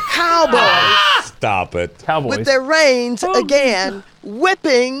 Cowboys Stop it. Cowboys. with their reins again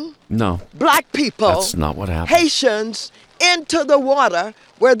whipping No, black people, that's not what happened. Haitians, into the water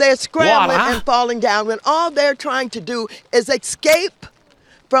where they're scrambling Water? and falling down when all they're trying to do is escape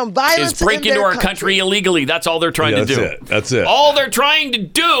from violence Is break in into their our country illegally. That's all they're trying Yeah, to do. that's it. That's it. All they're trying to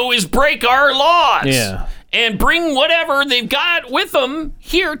do is break our laws. Yeah. And bring whatever they've got with them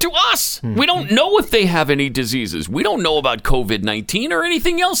here to us. We don't know if they have any diseases. We don't know about COVID-19 or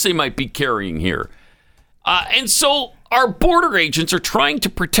anything else they might be carrying here. And so our border agents are trying to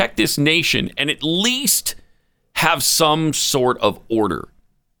protect this nation and at least have some sort of order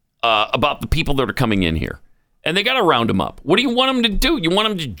about the people that are coming in here. And they got to round them up. What do you want them to do? You want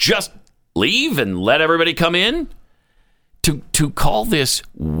them to just leave and let everybody come in? To call this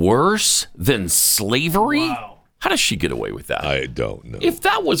worse than slavery? Wow. How does she get away with that? I don't know. If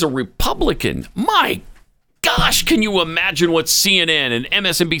that was a Republican, my gosh, can you imagine what CNN and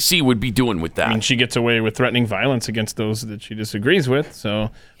MSNBC would be doing with that? I mean, she gets away with threatening violence against those that she disagrees with,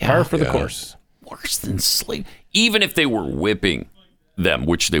 so par for the course. Worse than slavery. Even if they were whipping them,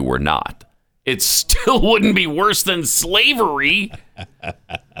 which they were not, it still wouldn't be worse than slavery.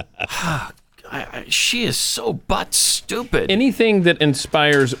 She is so butt stupid. Anything that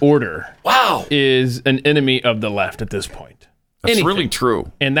inspires order is an enemy of the left at this point. That's Anything. really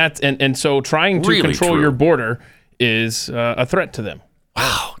true. And that's and so trying to Really control true. your border is a threat to them.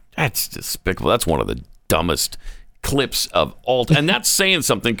 Wow, that's despicable. That's one of the dumbest clips of all time. And that's saying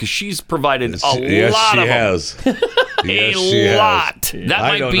something because she's provided a lot of them. Has. Yes, she has. lot. That I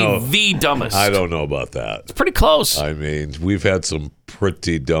might don't be know. the dumbest. I don't know about that. It's pretty close. I mean, we've had some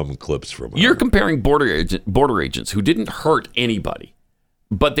pretty dumb clips from her. You're comparing border agents who didn't hurt anybody,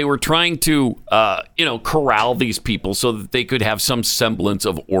 but they were trying to, corral these people so that they could have some semblance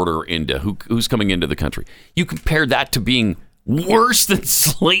of order into who's coming into the country. You compare that to being worse than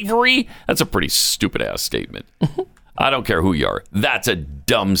slavery? That's a pretty stupid ass statement. I don't care who you are. That's a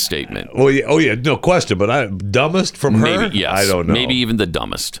dumb statement. Oh yeah, no question. But dumbest from her? Maybe, yes. I don't know. Maybe even the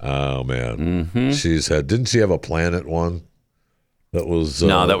dumbest. Oh man, she's had. Didn't she have a Planet one? That was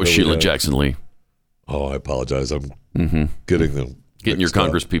No, that was we Sheila had? Jackson Lee. Oh, I apologize. I'm getting them. Getting your mixed up.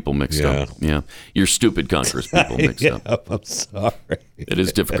 Congress people mixed up. Yeah. Your stupid Congress people mixed up. I'm sorry. It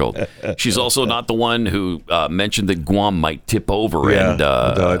is difficult. She's also not the one who mentioned that Guam might tip over and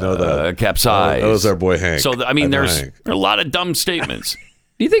I know that. capsize. That was our boy Hank. So, I know there's Hank. a lot of dumb statements.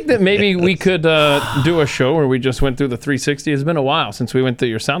 Do you think that maybe we could do a show where we just went through the 360? It's been a while since we went through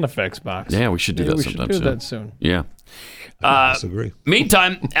your sound effects box. Yeah, we should do Maybe that we sometime should do soon. that soon. Yeah. I disagree.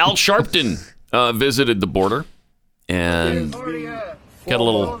 Meantime, Al Sharpton visited the border and got a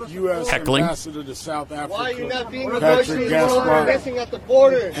little heckling. Ambassador to South Africa, Why are you not being Patrick emotionally Gaspar, missing at the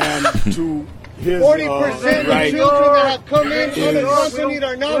border? and to his 40% of right children that have come into the company that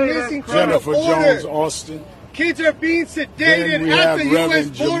are now missing from Jennifer the border. Jones Austin. Kids are being Then sedated we at have the U.S.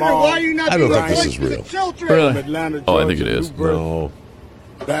 Reverend border. Jamal. Why are you not I don't being think this voice is for the real. children? Really? From Atlanta, Oh, I think Georgia, it is. New Birth No.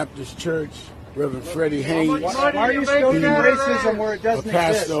 Baptist Church, Reverend Freddie Haynes. Why are you stoking racism where it A doesn't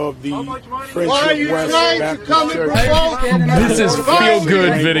pastor exist? of the Why are Friendship you West trying to Baptist come and Church. provoke? This is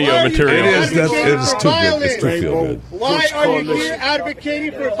feel-good video material. It is. It is too good. It's too feel good. Why are you here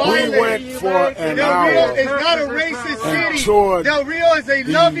advocating for violence? We went for an Del hour Rio is not a racist and city. toured Del Rio is a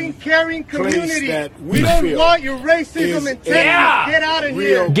loving, caring place community. that We we don't feel want your racism is and a terrorists. Get out of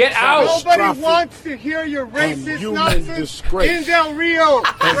real here. Get out. Nobody catastrophic wants to hear your racist human nonsense disgrace. in Del Rio.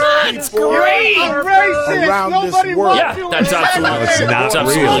 That's great. You're a racist. Around this Nobody world. wants Yeah, you. that's absolutely, No, it's not that's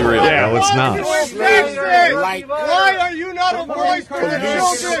absolutely real. Yeah. No, it's not. Racist. Why are you not a voice for the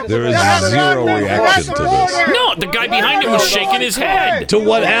children? There is that have zero not been reaction to this. supported? No, the guy behind him was shaking his head. To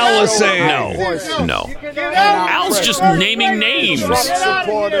what Al is saying. No. Get out. Al's just naming names. Trump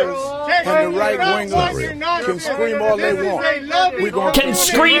supporters and the right wingers can scream all they want. We're gonna Can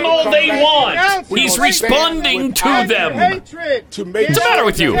scream all they want. He's responding to them. to make What's the matter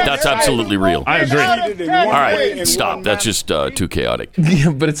with you? That's absolutely real. I agree. All right, stop. That's just too chaotic.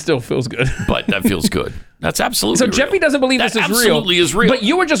 Yeah, but it still feels good. But that feels good. That's absolutely So real. Jeffy doesn't believe That this is real. absolutely is real. But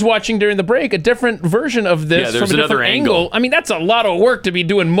you were just watching during the break a different version of this Yeah, there's from a another different angle. I mean, that's a lot of work to be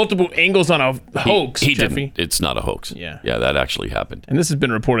doing multiple angles on a hoax, He Jeffy. didn't. It's not a hoax. Yeah. Yeah, that actually happened. And this has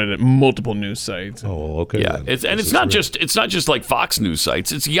been reported at multiple news sites. Oh, okay. Yeah, then. it's This it's is not real. just it's not just like Fox News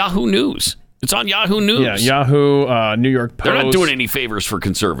sites. It's Yahoo News. It's on Yahoo News. Yeah, Yahoo, New York Post. They're not doing any favors for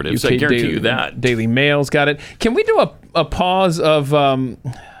conservatives. I UK guarantee Daily, you that. Daily Mail's got it. Can we do a pause of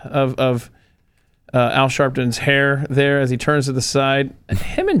Al Sharpton's hair there as he turns to the side?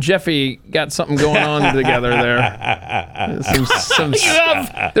 Him and Jeffy got something going on together there. There's some the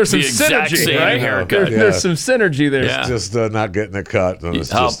exact synergy, same right? haircut. There's some synergy there. Yeah. Just not getting a cut. And it's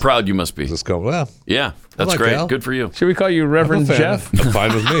How just, proud you must be. just going, well, Yeah, that's like great. Al. Good for you. Should we call you Reverend I'm a fan. Jeff? That's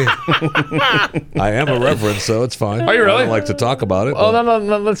fine with me. I am a reverend, so it's fine. Are you really? I don't like to talk about it. Oh, but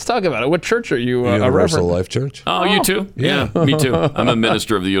no, let's talk about it. What church are you a Universal reverend? Life Church. Oh, you too? Yeah, me too. I'm a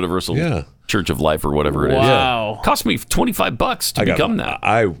minister of the Universal Yeah. Church of Life or whatever it is. Wow. Cost me $25 to become that.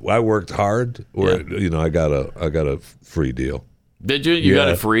 I worked hard. I got a free deal. Did you? You got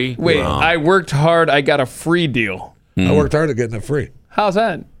Yeah. it free? Wait, Wow. I worked hard. I got a free deal. I worked hard at getting it free. How's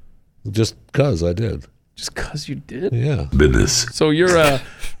that? Just because I did. Just because you did? Yeah. Business. So you're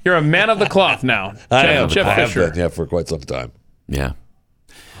a man of the cloth now. I have Fisher. been, for quite some time. Yeah.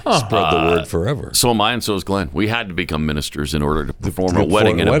 Spread the word forever. So am I, and so is Glenn. We had to become ministers in order to perform a For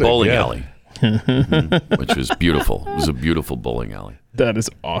wedding in a wedding, bowling yeah. alley, which was beautiful. It was a beautiful bowling alley. That is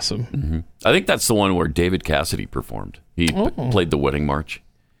awesome. I think that's the one where David Cassidy performed. He played the wedding march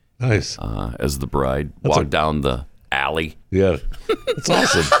Nice. as the bride walked down the alley, Yeah. It's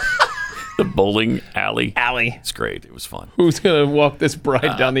awesome. the bowling alley. Alley. It's great. It was fun. Who's going to walk this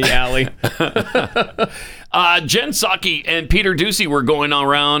bride down the alley? Jen Psaki and Peter Doocy were going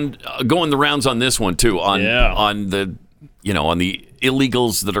the rounds on this one too. On the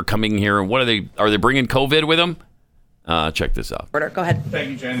illegals that are coming here. What are they? Are they bringing COVID with them? Check this out. Order. Go ahead. Thank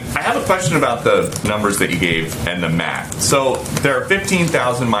you, Jen. I have a question about the numbers that you gave and the math. So there are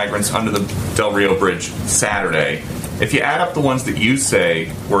 15,000 migrants under the Del Rio Bridge Saturday. If you add up the ones that you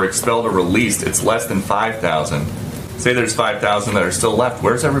say were expelled or released, it's less than 5,000. Say there's 5,000 that are still left.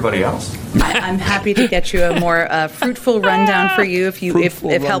 Where's everybody else? I'm happy to get you a more fruitful rundown for you, if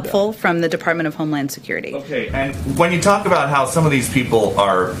helpful, from the Department of Homeland Security. Okay, and when you talk about how some of these people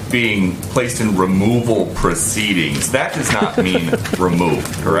are being placed in removal proceedings, that does not mean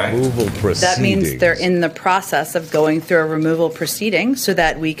removed, correct? Removal proceedings. That means they're in the process of going through a removal proceeding so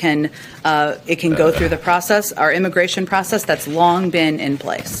that it can go through the process, our immigration process that's long been in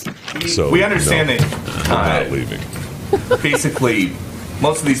place. So we understand no, that I'm not leaving. basically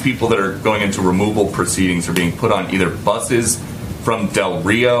most of these people that are going into removal proceedings are being put on either buses from Del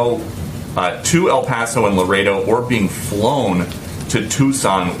Rio to El Paso and Laredo, or being flown to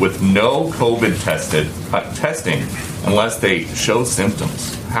Tucson with no COVID testing unless they show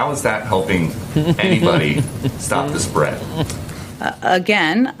symptoms. How is that helping anybody stop the spread?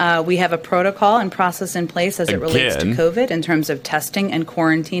 Again, we have a protocol and process in place as it relates to COVID in terms of testing and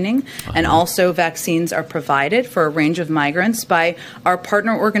quarantining, and also vaccines are provided for a range of migrants by our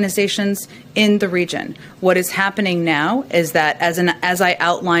partner organizations in the region. What is happening now is that, as I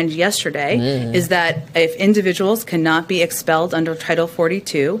outlined yesterday, is that if individuals cannot be expelled under Title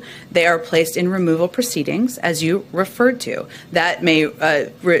 42, they are placed in removal proceedings, as you referred to. That may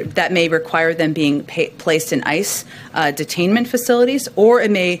require them being placed in ICE detainment facilities, facilities, or it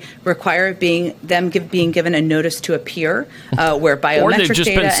may require being given a notice to appear, where biometric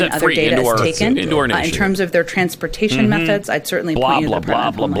data and other data is taken. In terms of their transportation methods, I'd certainly point you to the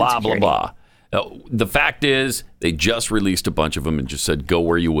Department of Homeland Security. The fact is, they just released a bunch of them and just said, "Go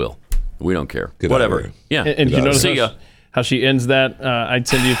where you will. We don't care. Get Whatever." Yeah. And you notice how she ends that? I'd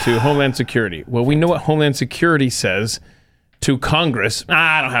send you to Homeland Security. Well, we know what Homeland Security says to Congress.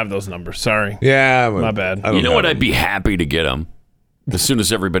 I don't have those numbers. Sorry. Yeah. My bad. You know what? I'd be happy to get them. As soon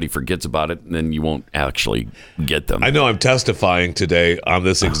as everybody forgets about it, then you won't actually get them. I know I'm testifying today on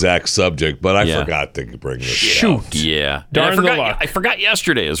this exact subject, but I forgot to bring this out. Yeah. Darn the luck. I forgot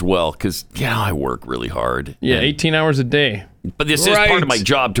yesterday as well because, I work really hard. Yeah, 18 hours a day. But this is part of my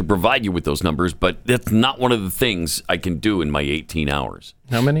job to provide you with those numbers, but that's not one of the things I can do in my 18 hours.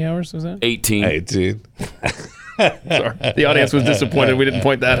 How many hours was that? 18. 18. Sorry. The audience was disappointed we didn't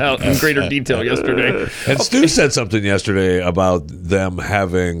point that out in greater detail yesterday. And Stu said something yesterday about them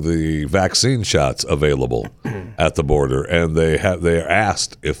having the vaccine shots available at the border, and they're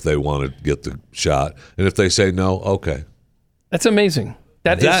asked if they want to get the shot, and if they say no, okay. That's amazing.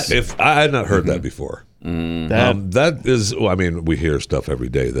 If I had not heard that before. That is, I mean, we hear stuff every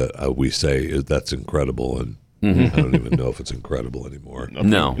day that we say that's incredible, and I don't even know if it's incredible anymore.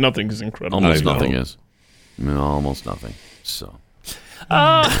 Nothing's incredible. Almost nothing is. No, almost nothing. So,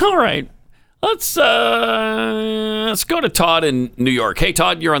 all right, let's go to Todd in New York. Hey,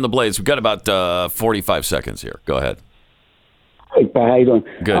 Todd, you're on the Blaze. We've got about 45 seconds here. Go ahead. Hey, Pat, how you doing?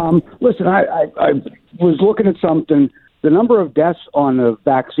 Good. Listen, I was looking at something. The number of deaths on the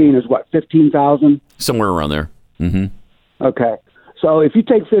vaccine is what, 15,000? Somewhere around there. Mm-hmm. Okay. So if you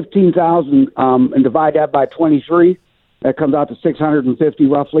take 15,000 and divide that by 23, that comes out to 650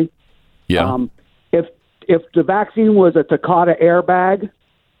 roughly. Yeah. If the vaccine was a Takata airbag,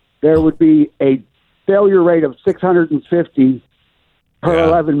 there would be a failure rate of 650 per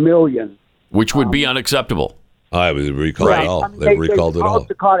 11 million. Which would be unacceptable. I would recall it all. They've recalled it all.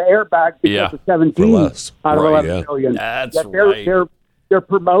 Takata airbag because of 17 out of 11 million. That's right. They're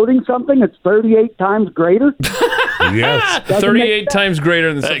promoting something that's 38 times greater. Yes. 38 times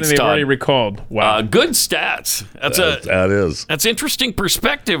greater than something they've already recalled. Wow. Good stats. That's interesting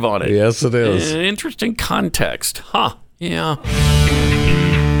perspective on it. Yes, it is. Interesting context. Huh. Yeah.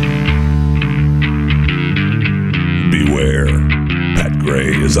 Beware. Pat Gray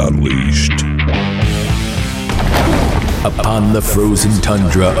is unleashed. Upon the frozen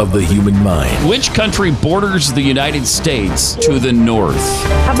tundra of the human mind. Which country borders the United States to the north?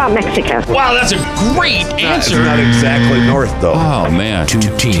 How about Mexico? Wow, that's a great answer. It's not exactly north, though. Oh, man. Two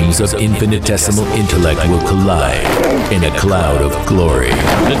teams of infinitesimal intellect will collide in a cloud of glory.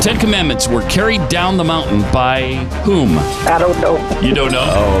 The Ten Commandments were carried down the mountain by whom? I don't know. You don't know?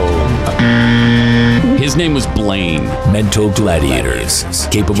 Oh. His name was Blaine. Mental gladiators,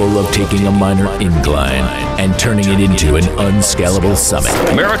 capable of taking a minor incline and turning it into an unscalable summit.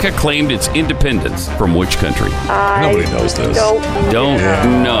 America claimed its independence from which country? Nobody knows this. Don't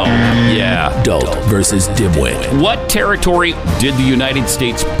know. Yeah. Dolt versus Dimwit. What territory did the United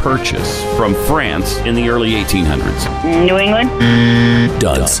States purchase from France in the early 1800s? New England.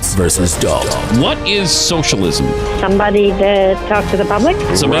 Dunce versus Dolt. What is socialism? Somebody that talks to the public.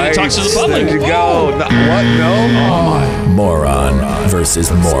 Somebody that talks to the public. There you go. What? No? Moron versus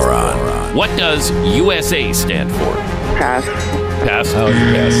moron. What does USA stand for? Pass. Pass? Oh, you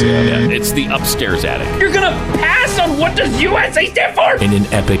pass, yeah. It's the upstairs attic. You're going to pass on what does USA stand for? In an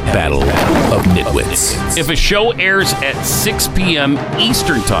epic battle of nitwits. If a show airs at 6 p.m.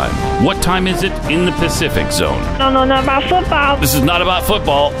 Eastern Time, what time is it in the Pacific Zone? No, not about football. This is not about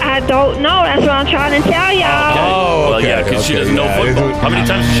football. I don't know. That's what I'm trying to tell y'all. Oh, well, yeah, because she doesn't know football. How many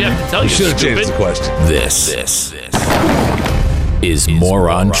times does she have to tell you? You should have changed the question. This is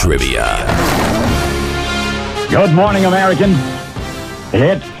Moron Trivia. Good morning, Americans.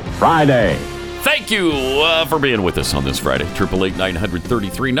 It's Friday. Thank you for being with us on this Friday.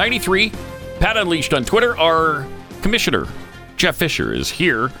 888-933-93. Pat Unleashed on Twitter. Our commissioner, Jeff Fisher, is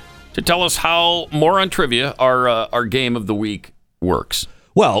here to tell us how Moron Trivia, our game of the week, works.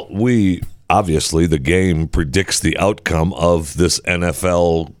 Well, obviously, the game predicts the outcome of this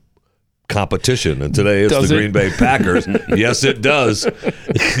NFL competition, and today is the Green Bay Packers. Yes, it does.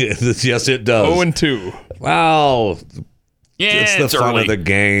 Yes, it does. 0-2. Wow. Yeah, it's the fun of the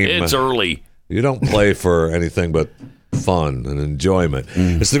game. It's early. You don't play for anything but fun and enjoyment.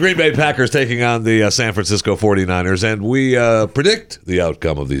 It's the Green Bay Packers taking on the San Francisco 49ers, and we predict the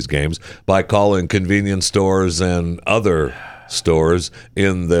outcome of these games by calling convenience stores and other stores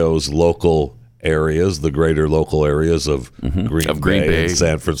in those local areas, the greater local areas of Green Bay and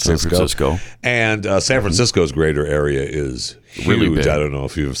San Francisco. And San Francisco's greater area is huge. Really big. I don't know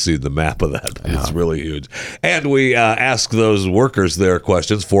if you've seen the map of that, but it's really huge. And we ask those workers their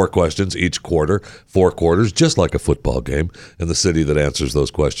questions, 4 questions each quarter, 4 quarters, just like a football game. And the city that answers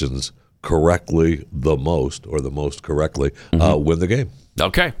those questions correctly the most correctly win the game.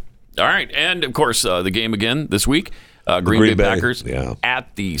 Okay. All right. And, of course, the game again this week. Green Bay Packers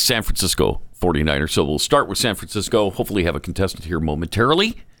at the San Francisco 49ers. So we'll start with San Francisco. Hopefully have a contestant here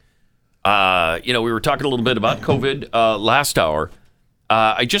momentarily. We were talking a little bit about COVID last hour.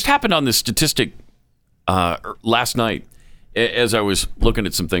 I just happened on this statistic last night as I was looking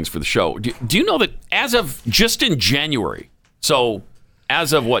at some things for the show. Do you know that as of just in January, so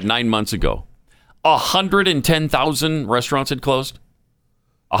as of 9 months ago, 110,000 restaurants had closed?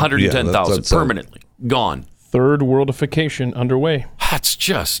 110,000 permanently gone. Third worldification underway. That's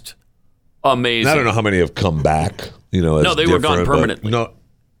just amazing. And I don't know how many have come back. No, they were gone permanently.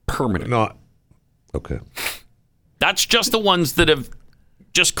 Permanent. No. Okay. That's just the ones that have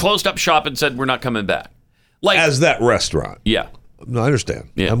just closed up shop and said we're not coming back. Like as that restaurant. Yeah. No, I understand.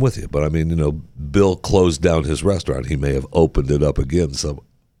 Yeah. I'm with you, but I mean, Bill closed down his restaurant. He may have opened it up again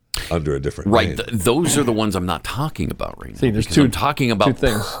under a different name. Those are the ones I'm not talking about right now. See, there's I'm talking about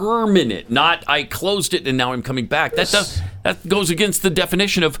permanent, not I closed it and now I'm coming back. That goes against the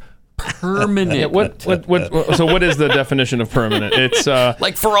definition of permanent. So what is the definition of permanent? It's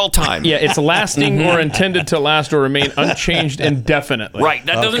like for all time. Yeah, it's lasting or intended to last or remain unchanged indefinitely. Right.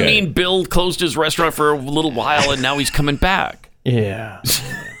 That doesn't mean Bill closed his restaurant for a little while and now he's coming back. Yeah.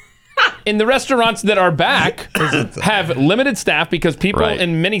 And the restaurants that are back have limited staff because people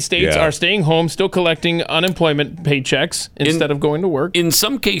in many states are staying home, still collecting unemployment paychecks instead of going to work. In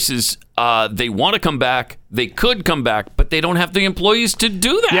some cases, they want to come back. They could come back, but they don't have the employees to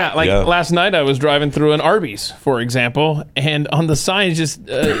do that. Yeah, last night I was driving through an Arby's, for example, and on the sign it's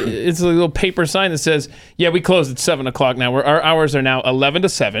a little paper sign that says, we closed at 7 o'clock now. Our hours are now 11 to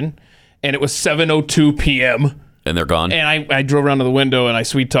 7, and it was 7:02 p.m., and they're gone. And I drove around to the window and I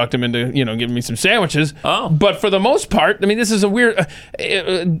sweet talked him into, giving me some sandwiches. Oh. But for the most part, I mean, this is a weird.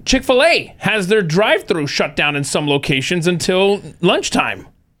 Chick-fil-A has their drive-through shut down in some locations until lunchtime.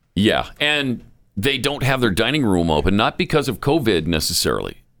 Yeah, and they don't have their dining room open, not because of COVID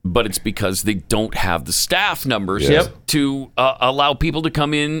necessarily, but it's because they don't have the staff numbers to allow people to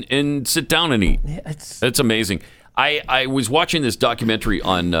come in and sit down and eat. It's amazing. I was watching this documentary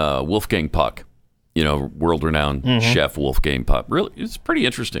on Wolfgang Puck. World-renowned chef Wolfgang Puck. Really, it's pretty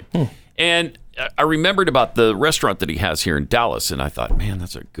interesting. And I remembered about the restaurant that he has here in Dallas, and I thought, man,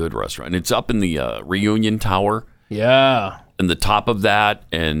 that's a good restaurant. And it's up in the Reunion Tower. Yeah. And the top of that,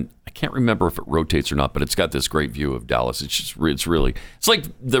 and I can't remember if it rotates or not, but it's got this great view of Dallas. It's like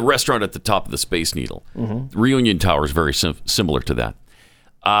the restaurant at the top of the Space Needle. The Reunion Tower is very similar to that.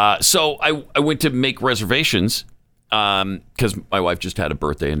 So I went to make reservations. Because my wife just had a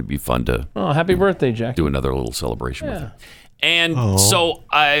birthday and it'd be fun to happy birthday, Jack. Do another little celebration with her. And so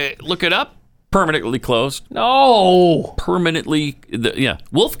I look it up, permanently closed. No. Permanently,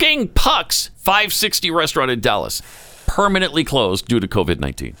 Wolfgang Puck's 560 restaurant in Dallas, permanently closed due to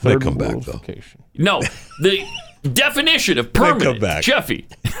COVID-19. They come back, though. No, the definition of permanent, Jeffy,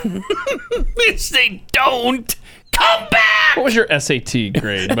 is they don't come back. What was your SAT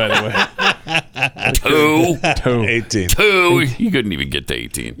grade, by the way? 2. 18. 2. You couldn't even get to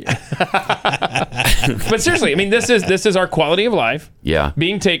 18. But seriously, I mean, this is our quality of life. Yeah.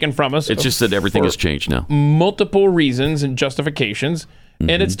 Being taken from us. It's just that everything has changed now. Multiple reasons and justifications.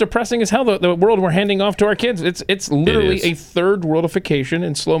 And it's depressing as hell, the world we're handing off to our kids. It's literally a third worldification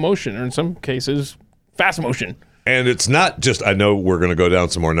in slow motion, or in some cases, fast motion. And it's not just, I know we're going to go down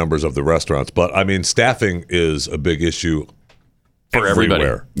some more numbers of the restaurants, but I mean, staffing is a big issue for everywhere.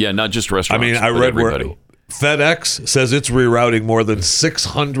 Everybody. Yeah, not just restaurants. I mean, I read where FedEx says it's rerouting more than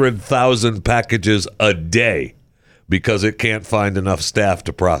 600,000 packages a day because it can't find enough staff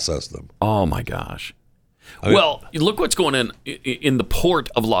to process them. Oh, my gosh. Well, look what's going on in the port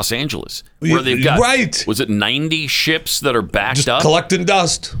of Los Angeles, where they've got, was it 90 ships that are backed up? Collecting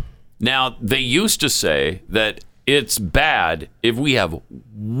dust. Now, they used to say that it's bad if we have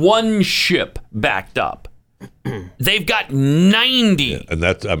one ship backed up. They've got 90. Yeah, and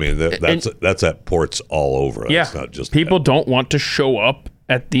that's at ports all over. Yeah, it's not just people don't want to show up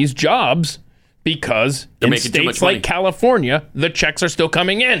at these jobs because in states like California, the checks are still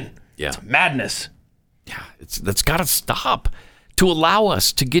coming in. Yeah. It's madness. Yeah, that's got to stop to allow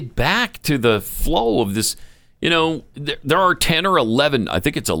us to get back to the flow of this. There are 10 or 11, I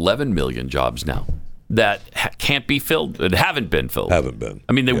think it's 11 million jobs now that can't be filled, that haven't been filled. Haven't been.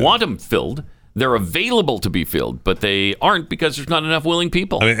 I mean, they want them filled, They're available to be filled, but they aren't because there's not enough willing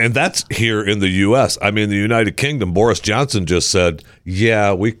people. I mean, and that's here in the U.S. I mean, the United Kingdom, Boris Johnson just said,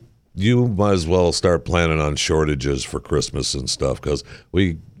 yeah, you might as well start planning on shortages for Christmas and stuff because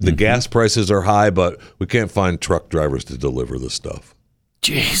the gas prices are high, but we can't find truck drivers to deliver the stuff.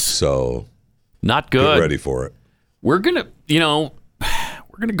 Jeez. So not good. Get ready for it. We're going to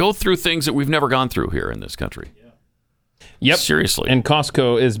go through things that we've never gone through here in this country. Yep. Seriously. And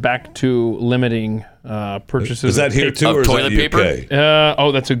Costco is back to limiting purchases. Is that here too, or is toilet that paper? UK?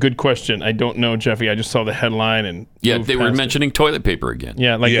 That's a good question. I don't know, Jeffy. I just saw the headline and they were mentioning toilet paper again.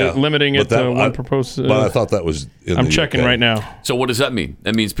 Yeah, limiting it to one proposed. But I thought that was. I'm checking UK. right now. So what does that mean?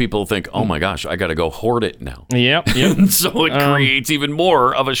 That means people think, oh my gosh, I got to go hoard it now. Yep. So it creates even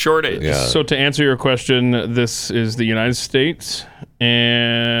more of a shortage. Yeah. So to answer your question, this is the United States,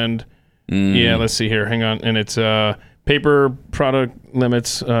 and let's see here. Hang on, and it's paper product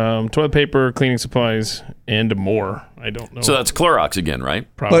limits, toilet paper, cleaning supplies, and more. I don't know. So that's Clorox again, right?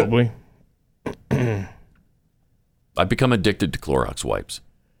 Probably. I've become addicted to Clorox wipes.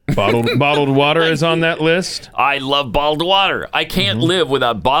 Bottled water is on that list. I love bottled water. I can't live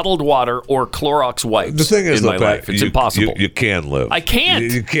without bottled water or Clorox wipes. The thing is, in my life, it's impossible. You can live. I can't.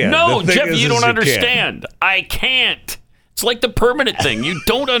 You can't. No, Jeff, you don't you understand. I can't. It's like the permanent thing. You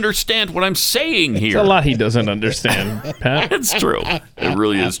don't understand what I'm saying here. It's a lot he doesn't understand, Pat. It's true. It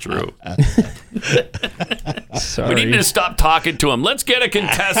really is true. Sorry. We need to stop talking to him. Let's get a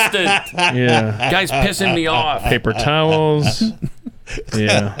contestant. Yeah. Guy's pissing me off. Paper towels.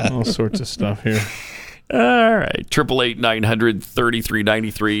 Yeah, all sorts of stuff here. All right.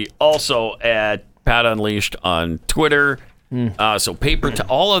 888-900-3393. Also at Pat Unleashed on Twitter. So paper,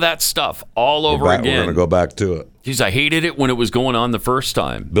 all of that stuff all over again. We're going to go back to it. Geez, I hated it when it was going on the first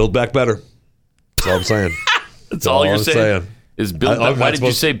time. Build back better. That's all I'm saying. That's all you're saying. Is build back. Why did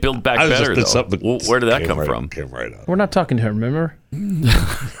you say build back better, though? Well, where did that come from? Came right out. We're not talking to him, remember?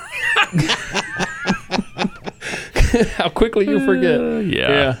 How quickly you forget.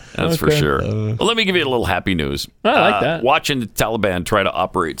 Yeah, that's for sure. Well, let me give you a little happy news. I like that. Watching the Taliban try to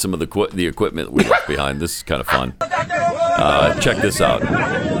operate some of the equipment we left behind. This is kind of fun. Check this out.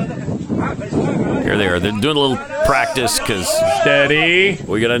 Here they are. They're doing a little practice because Steady.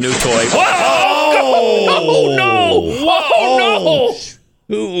 We got a new toy. Whoa! Oh no! Whoa! No!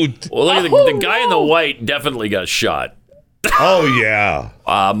 Well, look at the guy in the white. Definitely got shot. Oh yeah,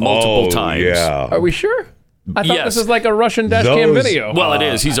 multiple times. Yeah. Are we sure? I thought Yes. this was like a Russian dash cam video. Well, it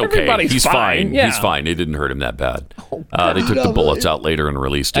is. He's okay. Everybody's He's fine. Yeah. He's fine. It didn't hurt him that bad. They took the bullets out later and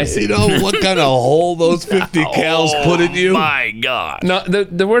released it. You know what kind of hole those 50 cals put in you? My God. No,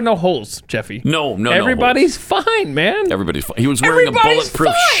 there were no holes, Jeffy. No. Everybody's fine, man. Everybody's fine. He was wearing a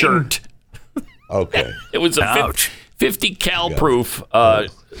bulletproof shirt. Okay. It was a 50 cal proof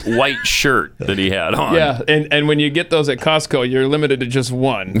white shirt that he had on. Yeah, and when you get those at Costco, you're limited to just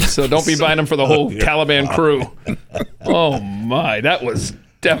one. So don't be buying them for the whole Taliban crew. Oh my, that was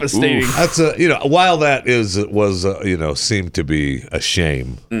devastating. Oof. That's while that was seemed to be a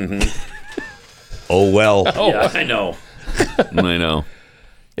shame. Mm-hmm. Oh well. Yeah, I know. I know.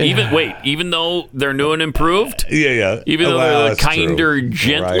 Even though they're new and improved? Yeah. Even though they're the kinder,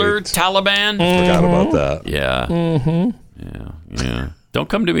 gentler Taliban? Forgot about that. Yeah. Mm-hmm. Yeah. Don't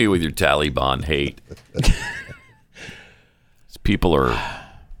come to me with your Taliban hate. These people are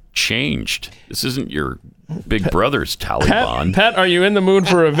changed. This isn't your big brother's Taliban. Pat, are you in the mood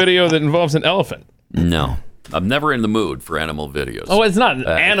for a video that involves an elephant? No. I'm never in the mood for animal videos. Oh, it's not an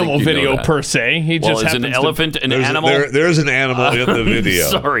animal video per se. He just is an elephant an animal? There's an animal in the video.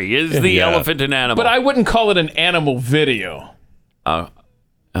 Sorry, is the elephant an animal? But I wouldn't call it an animal video. All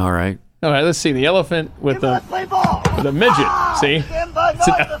right. All right, let's see. The elephant with a midget. See?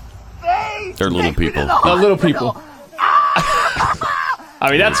 They're little people. Little people. I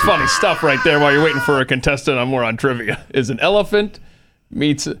mean, that's funny stuff right there while you're waiting for a contestant on More on Trivia. Is an elephant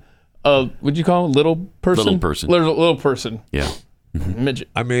meets what'd you call it? Little person? Little person. Little person. Yeah. Midget.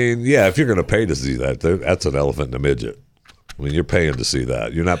 I mean, yeah, if you're going to pay to see that, that's an elephant and a midget. I mean, you're paying to see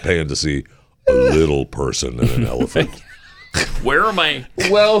that. You're not paying to see a little person and an elephant. Where am I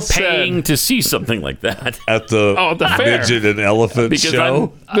paying to see something like that? At the fair. midget and elephant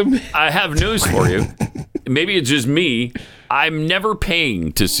show? I have news for you. Maybe it's just me. I'm never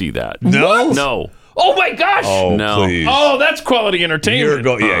paying to see that. No? No. Oh my gosh! Oh, no. please. Oh, that's quality entertainment.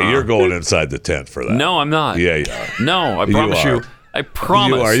 You're going inside the tent for that. No, I'm not. Yeah, you are. No, I promise you. I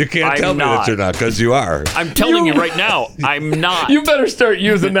promise. You are. You can't tell me that you're not, because you are. I'm telling you right now, I'm not. You better start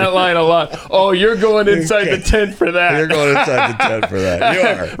using that line a lot. Oh, you're going inside the tent for that. You're going inside the tent for that. You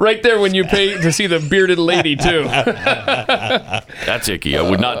are. Right there when you pay to see the bearded lady, too. That's icky. I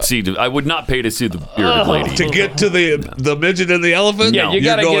would not pay to see the bearded lady. To get to the midget and the elephant? Yeah,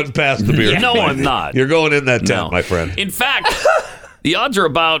 you're going past the bearded No, lady. I'm not. You're going in that tent, my friend. In fact, the odds are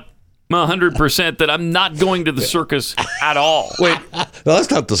about 100% that I'm not going to the circus at all. Wait, no, that's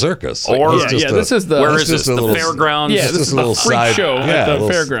not the circus. Or this is the where is this? The fairgrounds? Yeah, this is the freak show at the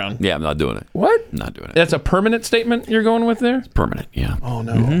fairground. Yeah, I'm not doing it. What? I'm not doing it. That's a permanent statement you're going with there? Permanent, yeah. Oh,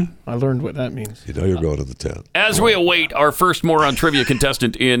 no. I learned what that means. You know you're going to the tent. As we await our first Moron Trivia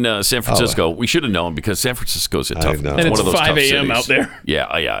contestant in San Francisco, we should have known because San Francisco's a tough. I know. And one of those 5 a.m. cities. out there.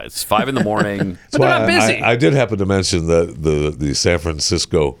 Yeah, it's 5 in the morning. But they're not busy. I did happen to mention that the San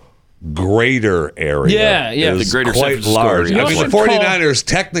Francisco greater area is the greater quite San Francisco large. area. I mean, the 49ers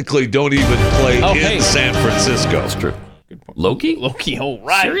technically don't even play in San Francisco. That's true. Loki, all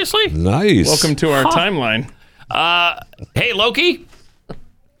right. Seriously? Nice. Welcome to our timeline. Hey, Loki.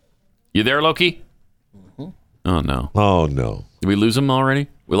 You there, Loki? Oh, no. Oh, no. Did we lose him already?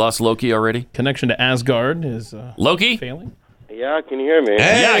 We lost Loki already? Connection to Asgard is Loki? failing. Yeah, can you hear me?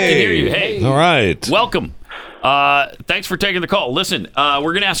 Hey. Yeah, I can hear you. Hey. All right. Welcome. Thanks for taking the call. Listen,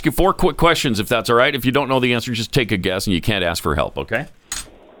 we're going to ask you 4 quick questions, if that's all right. If you don't know the answer, just take a guess, and you can't ask for help, okay?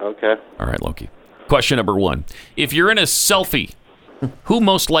 Okay. All right, Loki. Question number 1. If you're in a selfie, who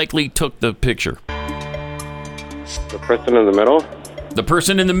most likely took the picture? The person in the middle? The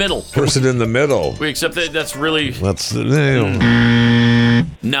person in the middle. Person in the middle. We accept that that's really... That's the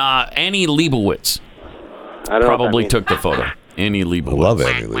Nah, Annie Leibovitz I don't probably know took the photo. Annie Leibovitz. I love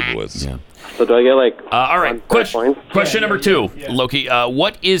Annie Leibovitz. Yeah. So do I get like... all right, question number 2, Loki.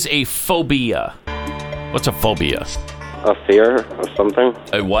 What is a phobia? What's a phobia? A fear of something?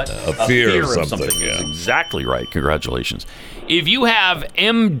 A what? A fear of something, yeah. That's exactly right. Congratulations. If you have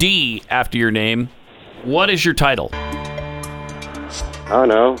MD after your name, what is your title? Oh,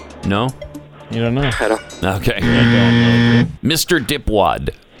 no. No? You don't know. I don't... Okay. Mr. Dipwad.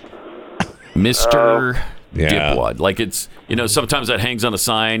 Mr. Dipwad. Like it's, sometimes that hangs on a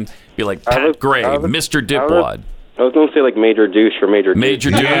sign. Be like, Pat Gray, Mr. Dipwad. I was going to say like Major Douche for Major Douche.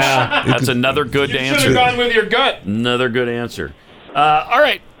 Major Douche. That's another good answer. You should have gone with your gut. Another good answer. All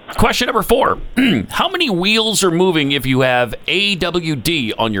right. Question number 4. How many wheels are moving if you have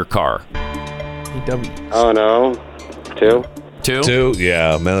AWD on your car? AW. Oh, no. 2? 2?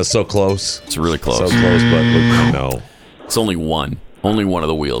 Yeah, man, it's so close. It's really close. So close, but no. It's only 1. Only one of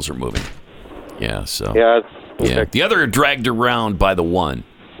the wheels are moving. Yeah, so. Yeah. Yeah. The other are dragged around by the 1.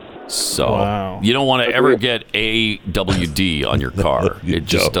 So you don't want to ever get AWD on your car. It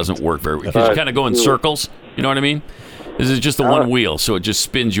just doesn't work very well. Because you kind of go in circles. You know what I mean? This is just the one wheel, so it just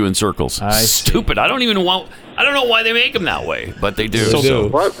spins you in circles. Stupid. I don't know why they make them that way, but they do. So.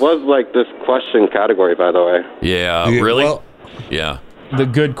 What was like this question category, by the way? Yeah, really? Well, yeah. The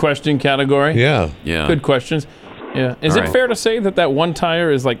good question category? Yeah. Good questions. Yeah. Is it fair to say that one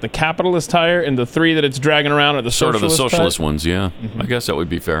tire is like the capitalist tire and the 3 that it's dragging around are the sort of the socialist tire? ones, yeah. Mm-hmm. I guess that would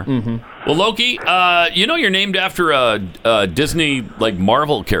be fair. Mm-hmm. Well, Loki, you're named after a Disney, like,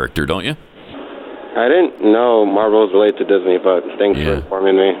 Marvel character, don't you? I didn't know Marvel was related to Disney, but thanks for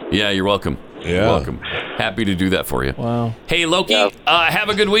informing me. Yeah, you're welcome. Yeah. You're welcome. Happy to do that for you. Wow. Hey, Loki, have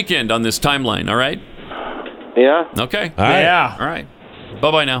a good weekend on this timeline, all right? Yeah. Okay. All right. Yeah. All right.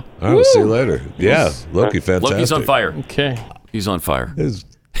 Bye-bye now. All right, we'll see you later. Yeah, Loki, fantastic. Loki's on fire. Okay. He's on fire.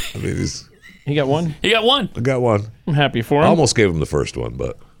 He got one? He got one. I got one. I'm happy for him. I almost gave him the first one,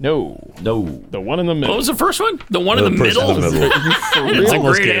 but... No. The one in the middle. What was the first one? The one in the middle? It's a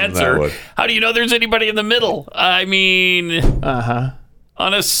great answer. How do you know there's anybody in the middle? I mean... Uh-huh.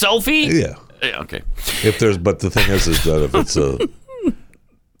 On a selfie? Yeah. Okay. But the thing is that if it's a...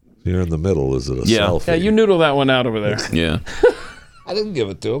 You're in the middle, is it a selfie? Yeah, you noodle that one out over there. Yeah. I didn't give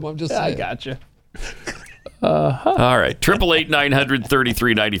it to him. I'm just saying. I gotcha. All right.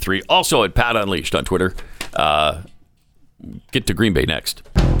 888-900-3393. Also at Pat Unleashed on Twitter. Get to Green Bay next.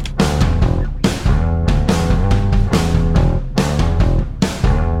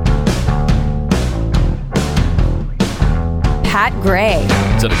 Pat Gray.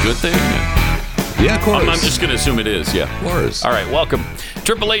 Is that a good thing? Yeah, of course. I'm just going to assume it is, yeah. Of course. All right, welcome.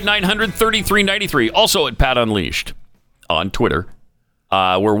 888-900-3393. Also at Pat Unleashed on Twitter.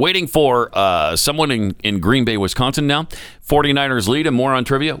 We're waiting for someone in Green Bay, Wisconsin now. 49ers lead and more on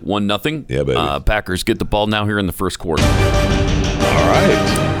trivia. 1-0. Yeah, baby. Packers get the ball now here in the first quarter. All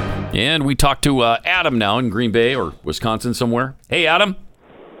right. And we talked to Adam now in Green Bay or Wisconsin somewhere. Hey, Adam.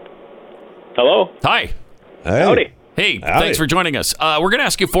 Hello. Hi. Hey. Howdy. Hey, thanks for joining us. We're going to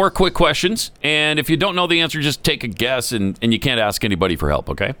ask you 4 quick questions, and if you don't know the answer, just take a guess, and you can't ask anybody for help,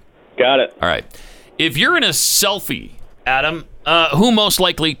 okay? Got it. All right. If you're in a selfie, Adam, who most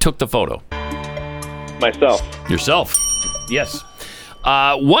likely took the photo? Myself. Yourself. Yes.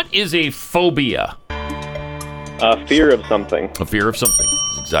 What is a phobia? A fear of something. A fear of something.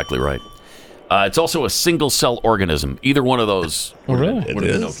 That's exactly right. It's also a single-cell organism. Either one of those. Oh, really? Would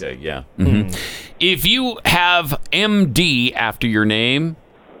have been okay, yeah. Mm-hmm. If you have MD after your name,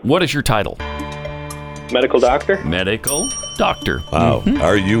 what is your title? Medical doctor. Medical doctor. Wow.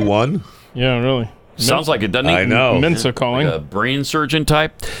 Are you one? Yeah, really. Sounds like it, doesn't it? I know. Mensa calling. Like a brain surgeon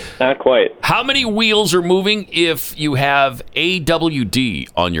type. Not quite. How many wheels are moving if you have AWD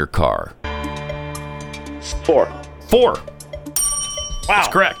on your car? 4. 4. Wow. That's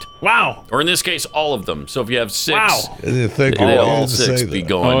correct. Wow. Or in this case, all of them. So if you have 6, You think they'd we're all all 6 be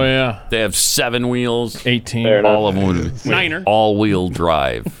going. Oh, yeah. They have 7 wheels. 18. Fair enough. All of them would Niner. all-wheel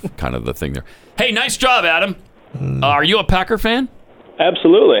drive, kind of the thing there. Hey, nice job, Adam. Are you a Packer fan?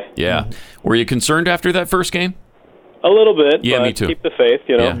 Absolutely. Yeah. Were you concerned after that first game? A little bit. Yeah, but me too. Keep the faith,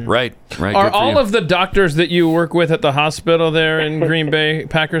 you know. Yeah, right. Are Good for all you. of the doctors that you work with at the hospital there in Green Bay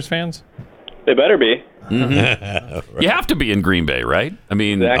Packers fans? They better be. You have to be in Green Bay, right? I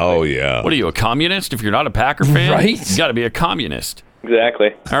mean, Exactly. Oh, yeah. what are you, a communist? If you're not a Packer fan, Right. you got to be a communist.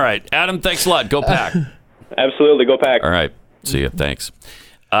 Exactly. All right, Adam, thanks a lot. Go Pack. Absolutely. Go Pack. All right, see you. Thanks.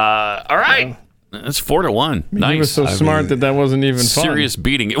 All right, that's 4-1. Nice. He was so smart that wasn't even fun. Serious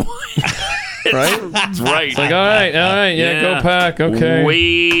beating. Right? That's right. It's like, all right, yeah, go Pack, okay.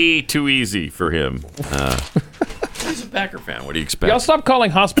 Way too easy for him. He's a Packer fan. What do you expect? Y'all stop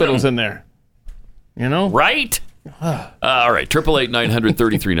calling hospitals in there. You know? Right? All right,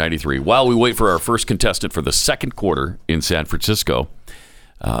 888-900-3393. While we wait for our first contestant for the second quarter in San Francisco,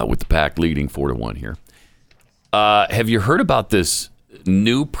 with the Pack leading 4-1 here. Have you heard about this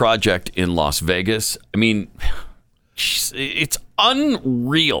new project in Las Vegas? I mean, it's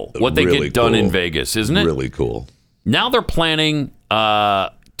unreal what they Really get done in cool. Vegas, isn't it? Really cool. Now they're planning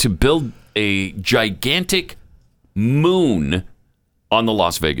to build a gigantic moon on the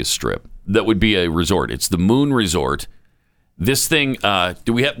Las Vegas Strip. That would be a resort. It's the Moon Resort. This thing,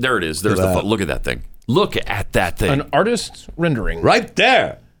 do we have? There it is. There's the look at that thing. Look at that thing. An artist's rendering. Right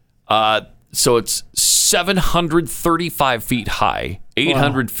there. So it's 735 feet high,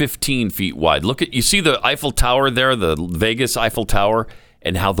 815 feet wide. Look at, you see the Eiffel Tower there, the Vegas Eiffel Tower,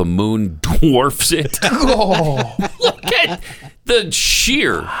 and how the moon dwarfs it. Look at the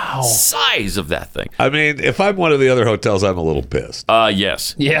sheer size of that thing. I mean, if I'm one of the other hotels, I'm a little pissed.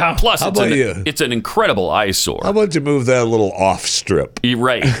 Yes. Yeah. Plus, How about you? it's an incredible eyesore. How about you move that little off strip? You're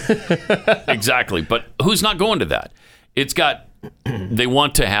right. Exactly. But who's not going to that? It's got, they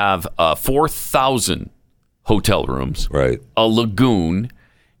want to have 4,000 hotel rooms, Right. a lagoon,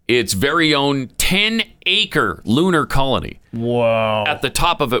 its very own 10-acre lunar colony. Wow. At the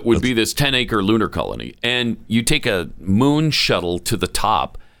top of it would be this 10-acre lunar colony. And you take a moon shuttle to the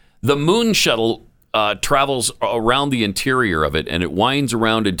top. The moon shuttle travels around the interior of it, and it winds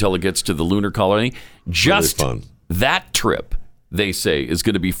around until it gets to the lunar colony. Just fun. that trip, they say, is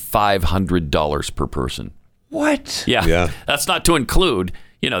going to be $500 per person. What? Yeah. That's not to include,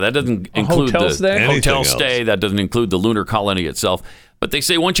 that doesn't include hotel the stay? hotel Anything stay. else. That doesn't include the lunar colony itself. But they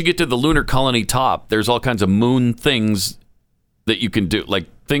say once you get to the lunar colony top, there's all kinds of moon things that you can do, like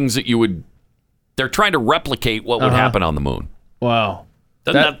things that you would. They're trying to replicate what would happen on the moon. Wow.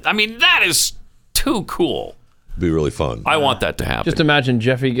 That is too cool. Be really fun. I want that to happen. Just imagine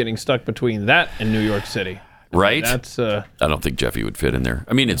Jeffy getting stuck between that and New York City. Right? That's I don't think Jeffy would fit in there.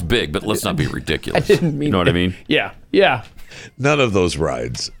 I mean, it's big, but let's not be ridiculous. I didn't mean You know what I mean? Yeah. None of those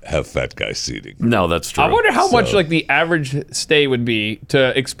rides have fat guy seating. No, that's true. I wonder how much like the average stay would be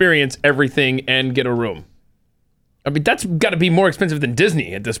to experience everything and get a room. I mean, that's got to be more expensive than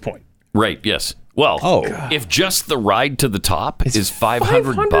Disney at this point. Right, yes. Well, if just the ride to the top is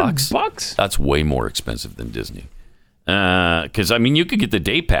 $500 bucks, that's way more expensive than Disney. Because, you could get the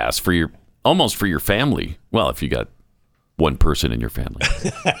day pass for almost for your family. Well, if you got one person in your family.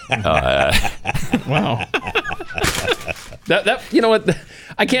 Wow. That you know what?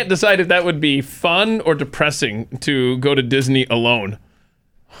 I can't decide if that would be fun or depressing to go to Disney alone.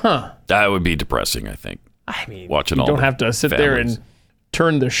 Huh. That would be depressing, I think. I mean, watching you all don't the have to sit there families. and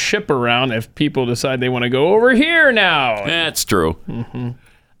turn the ship around if people decide they want to go over here now. That's true.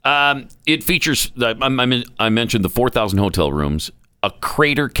 Mm-hmm. It features, I mentioned the 4,000 hotel rooms, a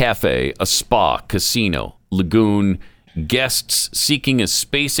crater cafe, a spa, casino, lagoon. Guests seeking a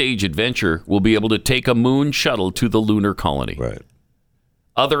space-age adventure will be able to take a moon shuttle to the lunar colony. Right.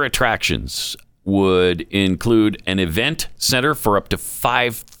 Other attractions would include an event center for up to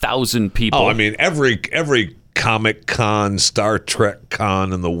 5,000 people. Oh, I mean, every Comic Con, Star Trek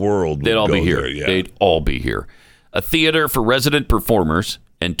con in the world. They'd all be here. There, yeah. They'd all be here. A theater for resident performers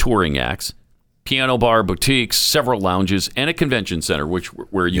and touring acts, piano bar, boutiques, several lounges, and a convention center,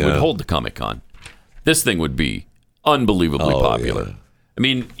 where you would hold the Comic Con. This thing would be unbelievably popular. Yeah. I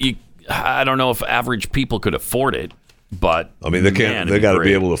mean, I don't know if average people could afford it, but I mean, they can't. They got to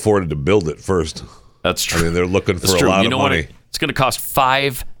be able to afford it to build it first. That's true. I mean, they're looking for a lot of money. It's going to cost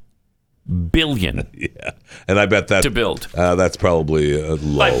 $5 billion. Yeah, and I bet that to build. That's probably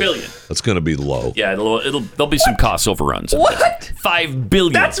low. $5 billion. That's going to be low. Yeah, there'll be some cost overruns. What? $5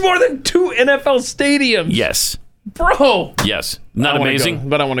 billion. That's more than 2 NFL stadiums. Yes, bro. Yes, not amazing,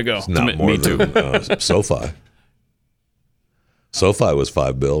 but I want to go. It's not more me than SoFi. SoFi was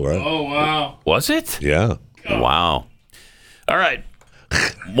 $5 billion, right? Oh wow. Was it? Yeah. Wow. All right.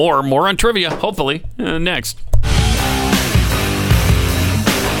 More on trivia. Hopefully next.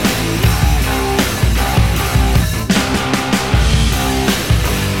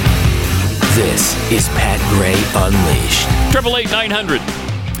 This is Pat Gray Unleashed.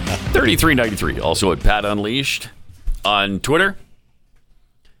 888-900-3393. Also at Pat Unleashed on Twitter.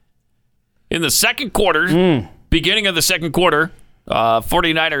 In the second quarter, beginning of the second quarter,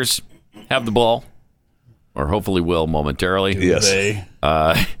 49ers have the ball, or hopefully will momentarily. Yes.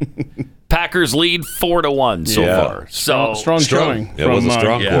 Packers lead 4-1 so far. So strong showing it was a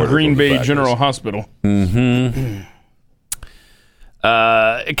strong quarter Green Bay General Hospital. Mm-hmm.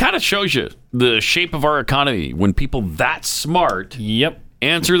 It kind of shows you the shape of our economy when people that smart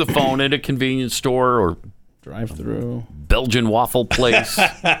answer the phone at a convenience store or drive through Belgian waffle place.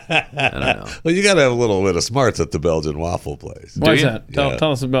 I don't know. Well, you got to have a little bit of smarts at the Belgian waffle place. Why is that?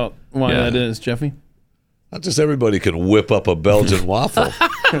 Tell us about why that is, Jeffy. Not just everybody can whip up a Belgian waffle.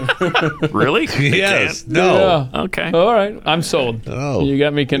 Really? Yes. No. Yeah. Okay. All right. I'm sold. Oh. You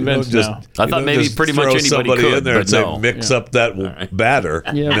got me convinced now. I thought maybe pretty much anybody somebody could, in there and but say, no. mix up that batter.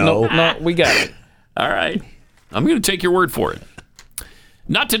 Yeah. No, we got it. All right. I'm going to take your word for it.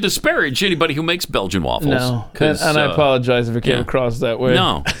 Not to disparage anybody who makes Belgian waffles. No. And I apologize if it came across that way.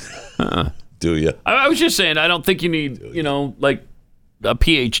 No. Do you? I was just saying, I don't think you need, like a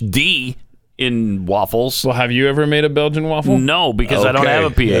PhD in waffles. Well, have you ever made a Belgian waffle? No, because I don't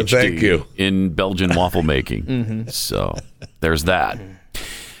have a PhD thank you. in Belgian waffle making. So there's that.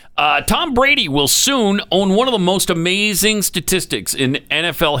 Tom Brady will soon own one of the most amazing statistics in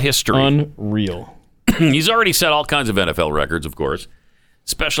NFL history. Unreal. He's already set all kinds of NFL records, of course,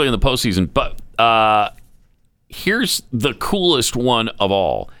 especially in the postseason. But here's the coolest one of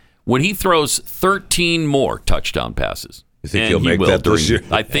all. When he throws 13 more touchdown passes. You think he'll make that this year?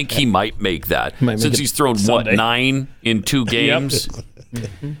 I think he might make that. Since he's thrown, Sunday. 9 in 2 games?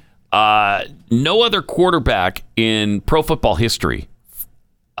 No other quarterback in pro football history,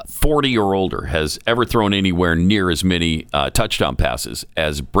 40 or older, has ever thrown anywhere near as many touchdown passes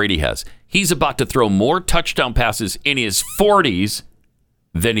as Brady has. He's about to throw more touchdown passes in his 40s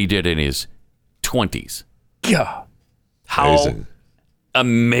than he did in his 20s. Yeah. How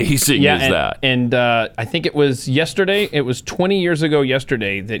amazing is that? And I think it was yesterday. It was 20 years ago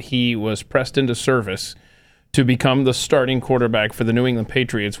yesterday that he was pressed into service to become the starting quarterback for the New England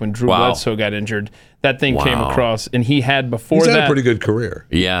Patriots when Drew Bledsoe got injured. That thing came across, and he had He's had a pretty good career.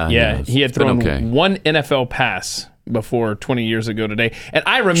 Yeah, he had thrown one NFL pass before 20 years ago today. And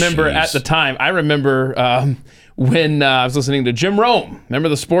I remember at the time, when I was listening to Jim Rome. Remember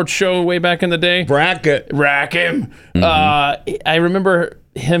the sports show way back in the day? Rack him. Mm-hmm. I remember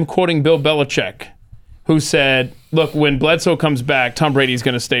him quoting Bill Belichick, who said, look, when Bledsoe comes back, Tom Brady's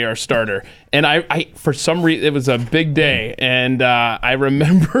going to stay our starter. And I for some reason, it was a big day. And I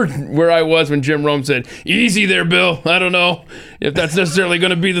remembered where I was when Jim Rome said, easy there, Bill. I don't know if that's necessarily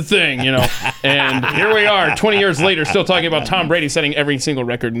going to be the thing, And here we are, 20 years later, still talking about Tom Brady setting every single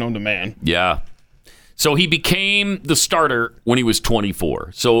record known to man. Yeah. So he became the starter when he was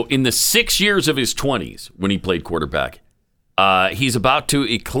 24. So in the 6 years of his 20s, when he played quarterback, he's about to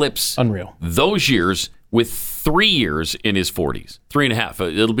eclipse those years with 3 years in his 40s.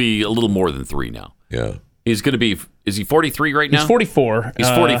 3.5. It'll be a little more than 3 now. Yeah. He's going to be, is he 43 right now? He's 44. He's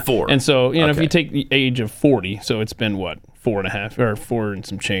 44. And so, if you take the age of 40, so it's been, 4.5 or 4 and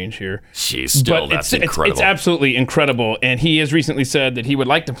some change here. Jeez, still, that's incredible. It's absolutely incredible. And he has recently said that he would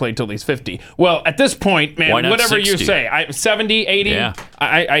like to play till he's 50. Well, at this point, man, whatever 60? you say, 70, 80, yeah.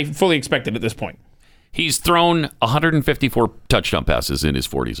 I fully expect it at this point. He's thrown 154 touchdown passes in his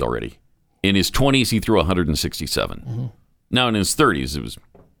 40s already. In his 20s, he threw 167. Mm-hmm. Now, in his 30s, it was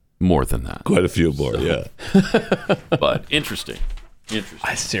more than that. Quite a few more, yeah. But interesting.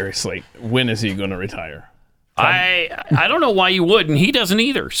 Interesting. Seriously, when is he going to retire? I don't know why you wouldn't. He doesn't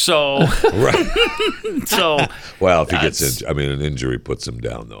either. So, right. So, well, if he gets an injury puts him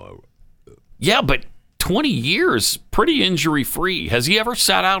down, though. Yeah, but 20 years, pretty injury free. Has he ever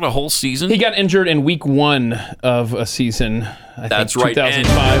sat out a whole season? He got injured in week 1 of a season. That's think, right.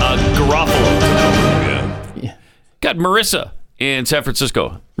 2005. And Garoppolo. Yeah. Got Marissa in San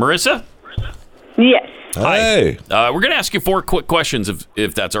Francisco. Marissa? Yes. Hey. We're going to ask you 4 quick questions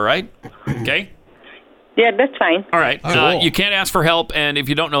if that's all right. Okay? Yeah, that's fine. All right. You can't ask for help, and if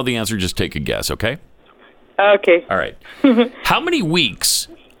you don't know the answer, just take a guess, okay? Okay. All right. How many weeks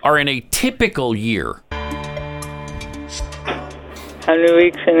are in a typical year? How many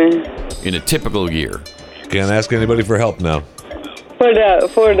weeks in a typical year? Can't ask anybody for help now. For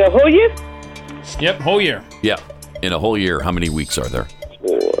the whole year? Yep, whole year. Yeah. In a whole year, how many weeks are there?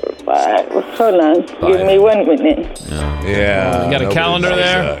 4, 5. Hold on. Give me 1 minute. Yeah. You got a calendar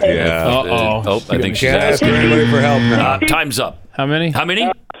there? Yeah. Oh, I think she's can't ask anybody for help now. Time's up. How many? How many?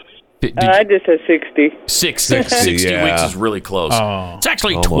 I just said 60. 60 yeah. weeks is really close. Oh. It's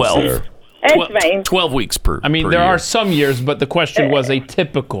actually Almost 12. there. That's fine. 12 weeks per I mean, per there year. are some years, but the question was a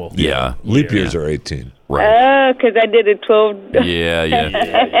typical. Yeah. Leap years are 18. Right. Because I did it 12.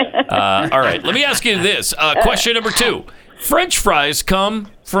 Yeah. All right. Let me ask you this. Question number 2. French fries come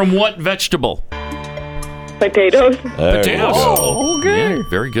from what vegetable? Potatoes. There you Potatoes. go. Oh, okay. Yeah,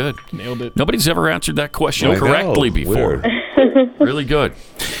 very good. Nailed it. Nobody's ever answered that question I know. correctly before. Weird. Really good.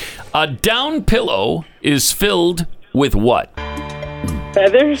 A down pillow is filled with what?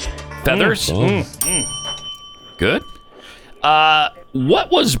 Feathers. Feathers? Good.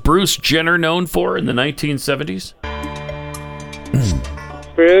 What was Bruce Jenner known for in the 1970s?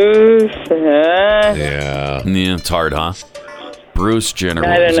 Bruce. Yeah. Yeah, it's hard, huh? Bruce Jenner.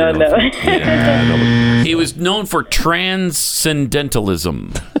 I don't know that. Yeah. He was known for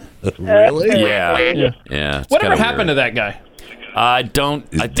transcendentalism. Really? Yeah. Yeah. Yeah. it's Whatever kinda happened to weird. that guy? I don't.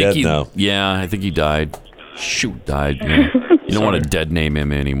 He's I think dead he. now. Yeah, I think he died. Shoot, died. Yeah. You don't want to dead name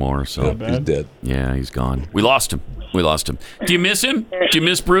him anymore. So He's dead. yeah, he's gone. We lost him. Do you miss him? Do you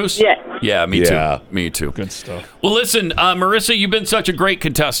miss Bruce? Yeah. Yeah, me Yeah. too. Me too. Good stuff. Well, listen, Marissa, you've been such a great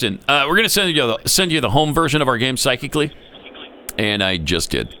contestant. We're going to send you the home version of our game psychically, and I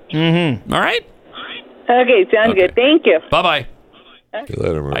just did. Mm-hmm. All right. Okay, sounds good. Thank you. Bye bye. See you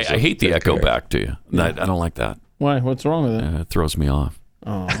later, Marissa. I hate the Take echo care. back to you. I don't like that. Why? What's wrong with it? It throws me off.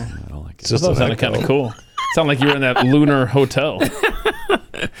 Oh, I don't like it. It's just that an sounded echo. kind of cool. Sound like you were in that lunar hotel.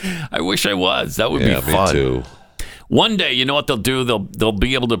 I wish I was. That would be Yeah, fun. me too. One day, you know what they'll do? They'll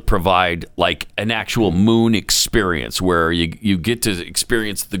be able to provide like an actual moon experience where you get to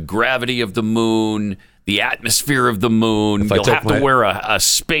experience the gravity of the moon, the atmosphere of the moon. If I You'll take have to my- wear a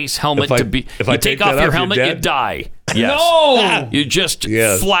space helmet If I- to be. if You I take take off that your off, you're helmet, you dead? die. Yes. No! You just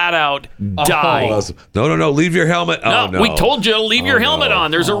Yes. flat out die. No. Leave your helmet. No, Oh, no. we told you to leave your helmet no.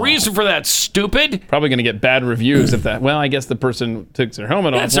 on. There's a reason for that, stupid. Probably going to get bad reviews if that. Well, I guess the person took their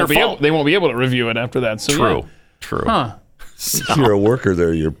helmet off. That's their fault. They won't be able to review it after that. So True. yeah. True. Huh. If you're a worker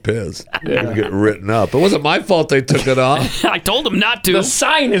there, you're pissed. You're going to get written up. It wasn't my fault they took it off. I told them not to. The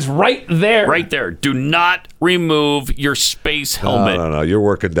sign is right there. Right there. Do not remove your space helmet. No. You're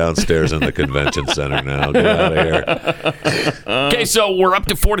working downstairs in the convention center now. Get out of here. Okay, so we're up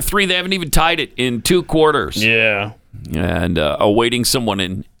to 4-3. They haven't even tied it in 2 quarters. Yeah. And awaiting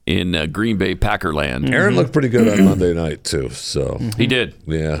someone in Green Bay Packerland. Aaron looked pretty good on Monday night, too. So He did.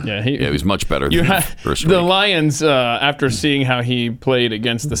 Yeah. Yeah. Yeah, he was much better You than had, first the week. Lions, after seeing how he played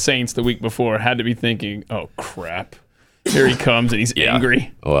against the Saints the week before, had to be thinking, "Oh crap, here he comes, and he's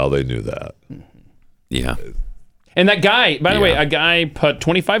angry." Well, they knew that. Yeah. And that guy, by the way, Yeah. a guy put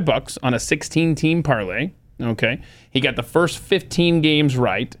 $25 on a 16-team parlay. Okay, he got the first 15 games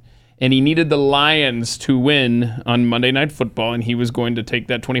right, and he needed the Lions to win on Monday Night Football, and he was going to take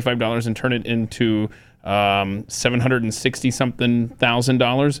that $25 and turn it into $760-something thousand.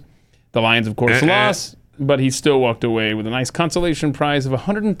 The Lions, of course, lost, but he still walked away with a nice consolation prize of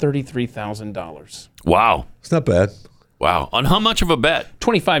 $133,000. Wow. It's not bad. Wow. On how much of a bet?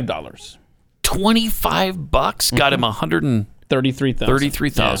 $25. $25 got him $33,000.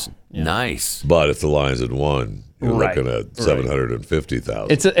 $33,000. Nice. But if the Lions had won, you're Right. looking at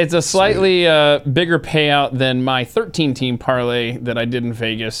 $750,000. It's a slightly bigger payout than my 13-team parlay that I did in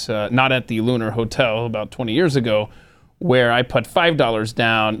Vegas, not at the Lunar Hotel about 20 years ago, where I put $5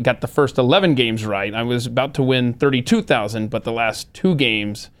 down, got the first 11 games right. I was about to win $32,000, but the last 2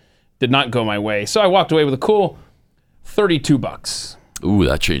 games did not go my way. So I walked away with a cool $32. Ooh,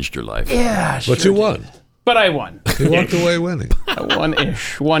 that changed your life. Yeah, But you won. But I won. You walked away winning.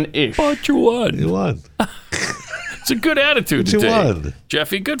 One-ish. But you won. You won. It's a good attitude What you today. want?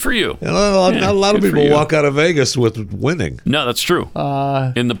 Jeffy, good for you. Not a lot of good for people you. walk out of Vegas with winning. No, that's true.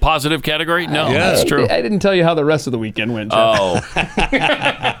 In the positive category? No, Yeah. that's true. I didn't tell you how the rest of the weekend went, Jeff.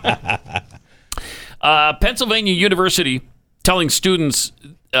 Oh. Pennsylvania University telling students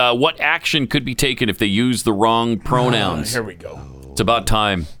what action could be taken if they use the wrong pronouns. Here we go. It's about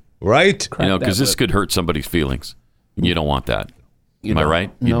time. Right? Because this could hurt somebody's feelings. You don't want that. Am I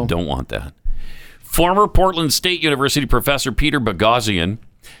right? No. You don't want that. Former Portland State University professor Peter Boghossian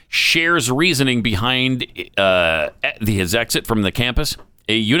shares reasoning behind his exit from the campus.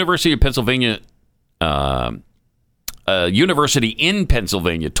 A University of Pennsylvania, university in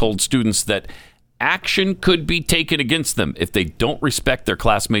Pennsylvania told students that action could be taken against them if they don't respect their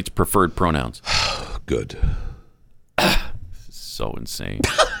classmates' preferred pronouns. Good. So insane.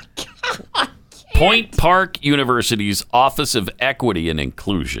 Point Park University's Office of Equity and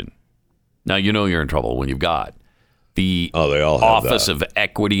Inclusion. Now, you know you're in trouble when you've got the they all have Office that. of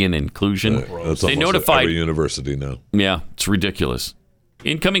Equity and Inclusion. That's They almost notified every university now. Yeah, it's ridiculous.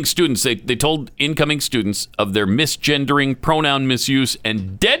 Incoming students, they told incoming students of their misgendering, pronoun misuse,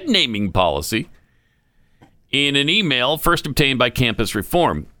 and dead naming policy in an email first obtained by Campus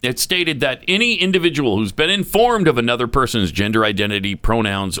Reform. It stated that any individual who's been informed of another person's gender identity,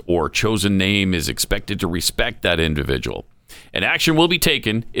 pronouns, or chosen name is expected to respect that individual. And action will be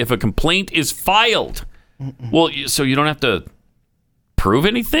taken if a complaint is filed. Well, so you don't have to prove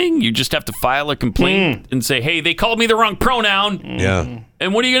anything? You just have to file a complaint and say, hey, they called me the wrong pronoun. Yeah.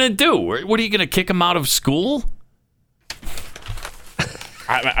 And what are you going to do? What are you going to kick them out of school?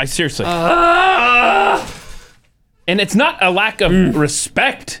 I seriously. And it's not a lack of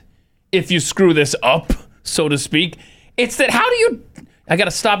respect if you screw this up, so to speak. It's that how do you... I got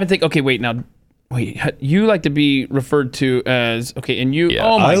to stop and think, okay, wait, you like to be referred to as... Okay, and you... Yeah.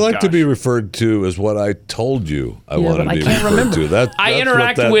 Oh my I like to gosh. be referred to as what I told you I wanted but to I be can't referred remember. to. That's I what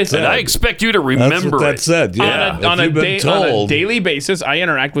interact that with- said. And I expect you to remember That's what that said, yeah. Yeah. On If a you've been on a told- daily basis, I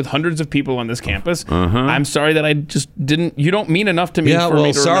interact with hundreds of people on this campus. I'm sorry that I just didn't... You don't mean enough to me Yeah, for me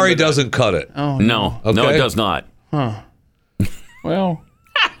well, to sorry remember that. doesn't cut it. Oh, No, no, Okay. it does not. Well,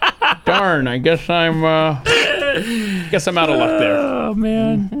 darn. I guess I'm out of luck there. Oh,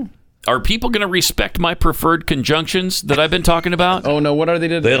 man. Are people going to respect my preferred conjunctions that I've been talking about? Oh, no. What are they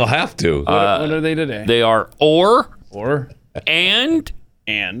today? They'll have to. What are they today? They are or, and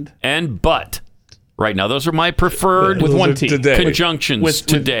but. Right now, those are my preferred With one T. Today. conjunctions With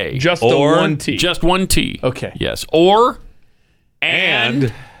today. just Or- the one T. Just one T. Okay. Yes. Or,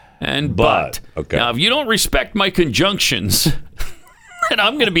 and but. but. Okay. Now, if you don't respect my conjunctions, then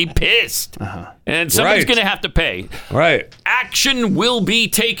I'm going to be pissed. And somebody's Right. going to have to pay. Right. Action will be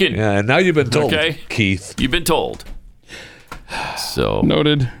taken. Yeah, and now you've been told, Okay. Keith. You've been told. So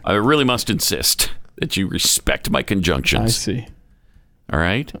Noted. I really must insist that you respect my conjunctions. I see. All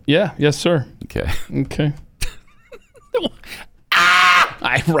right? Yeah. Yes, sir. Okay. Okay.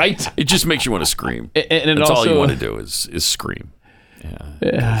 Right. It just makes you want to scream. And it That's all also you want to do is scream.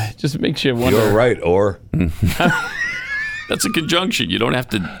 Yeah, it just makes you wonder. You're right, or. That's a conjuncction. You don't have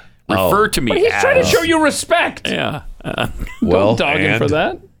to refer to me But he's as. trying to show you respect. Yeah. Well, Don't dog him and- for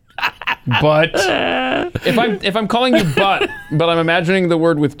that. But if I'm calling you but I'm imagining the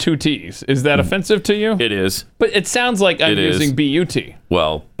word with two T's, is that offensive to you? It is. But it sounds like I'm It is. using B-U-T.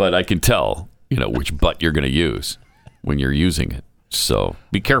 Well, but I can tell, which butt you're going to use when you're using it. So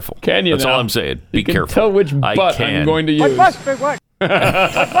be careful. Can you That's now? all I'm saying. Be You can careful. tell which I butt can. I'm going to use.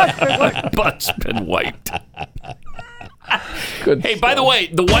 Butt's been wiped. Good Hey, by the way,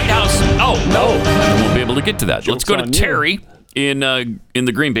 the White House. Oh no, we won't be able to get to that. Let's go to on you. Terry in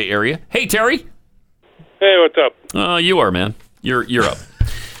the Green Bay area. Hey, Terry. Hey, what's up? You are, man. You're up.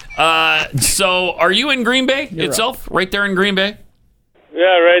 So, are you in Green Bay itself? Right there in Green Bay?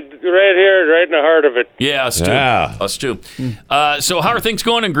 Yeah, right here, right in the heart of it. Yeah, us too. Yeah. Us too. So, how are things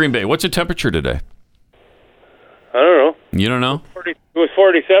going in Green Bay? What's the temperature today? I don't know. You don't know? It was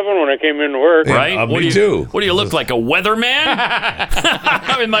 47 when I came into work. Right? Me too. What do you look like, a weatherman?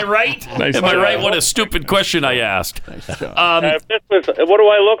 Am I right? Nice Am I job. right? What a stupid question I asked. If this was, what do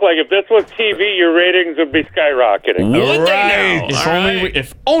I look like? If this was TV, your ratings would be skyrocketing. Would they now?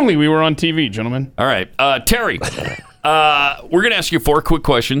 If only we were on TV, gentlemen. All right. Terry, we're going to ask you 4 quick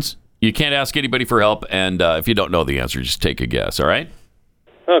questions. You can't ask anybody for help, and if you don't know the answer, just take a guess, all right?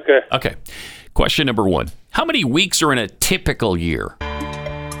 Okay. Okay. Question number 1. How many weeks are in a typical year?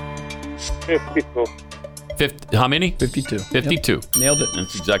 52. How many? 52. 52. Yep. Nailed it.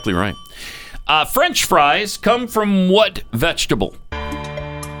 That's exactly right. French fries come from what vegetable?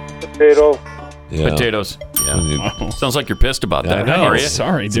 Potato. Yeah. Potatoes. Yeah. Sounds like you're pissed about that. I know. Are you?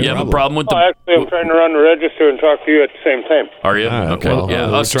 Sorry, dude. You have a problem with the... Actually, I'm trying to run the register and talk to you at the same time. Are you? All right, Okay. well, yeah,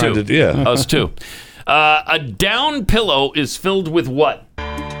 we're us trying too. Us too. A down pillow is filled with what?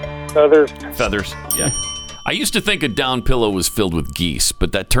 Feathers. Feathers. Yeah. I used to think a down pillow was filled with geese,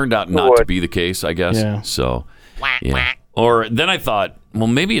 but that turned out not to be the case, I guess. Yeah. So, yeah. Or then I thought, well,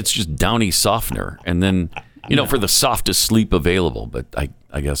 maybe it's just Downy softener, and then, for the softest sleep available. But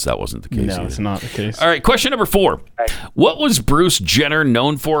I guess that wasn't the case. No, either. it's not the case. All right, question number 4. What was Bruce Jenner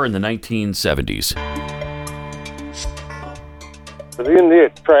known for in the 1970s? Was he in the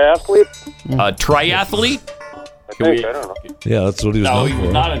triathlete? A triathlete? I think. I don't know. Yeah, that's what he was known he for.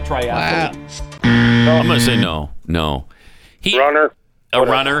 was not a triathlete. I'm going to say no. Runner. A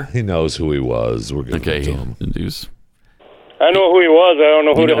runner? He knows who he was. We're going to tell him. I know who he was. I don't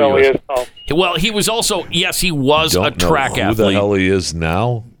know who the hell he is now. Well, he was also, he was a track athlete. Who the hell he is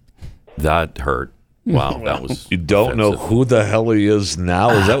now? That hurt. Wow, that was. You don't know who the hell he is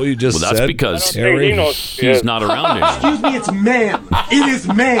now? Is that what you just said? Well, that's because he's not around anymore. Excuse me, it's ma'am. It is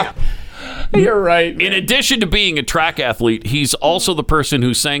ma'am. You're right. In addition to being a track athlete, he's also the person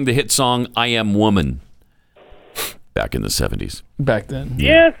who sang the hit song "I Am Woman" back in the 70s. Back then.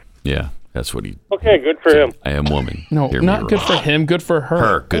 Yes. Yeah, that's what he. Okay, good for him. I am woman. No, Hear me not good roar. for him. Good for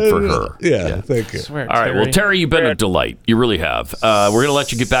her. Good for her. Yeah, thank you. Swear, All right, well, Terry, you've been a delight. You really have. We're going to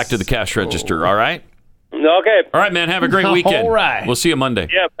let you get back to the cash register, all right? Okay. All right, man, have a great weekend. All right. We'll see you Monday.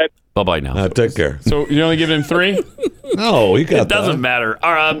 Yeah. Bye-bye now. Take care. So you only give him 3? No, he got It doesn't matter.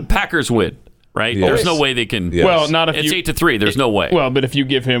 Packers win, right? Yes. There's no way they can. Yes. Well, not if It's you... 8-3. There's no way. Well, but if you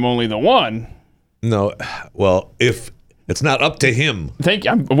give him only the 1... No, well, if it's not up to him. Thank you.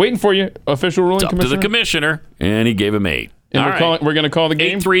 I'm waiting for you. Official ruling, It's up to Commissioner. the commissioner, and he gave him 8. And All right. we're going to call the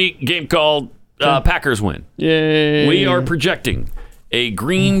game? 8-3, game called. Packers win. Yay. We are projecting a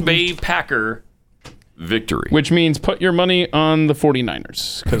Green Bay Packer victory. Which means put your money on the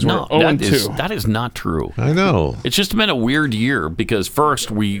 49ers, because we're 0-2. That is not true. I know. It's just been a weird year because first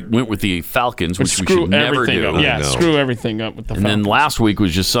we went with the Falcons, which we should never do. Up. Yeah, screw everything up with the and Falcons. then last week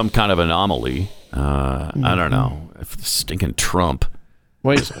was just some kind of anomaly. I don't know. Stinking Trump.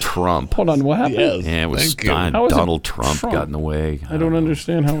 Wait, Trump. Hold on, what happened? Yes, Yeah, it was thank you. Donald Trump got in the way. I don't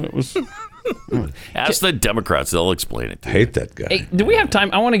understand how it was. Ask the Democrats; they'll explain it. I hate that guy. Hey, do we have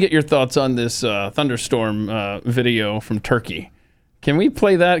time? I want to get your thoughts on this thunderstorm video from Turkey. Can we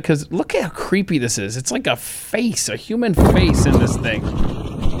play that? Because look at how creepy this is. It's like a face, a human face in this thing.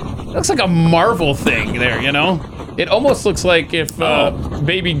 It looks like a Marvel thing there, It almost looks like if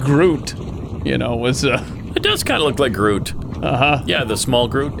baby Groot, was... It does kind of look like Groot. Uh-huh. Yeah, the small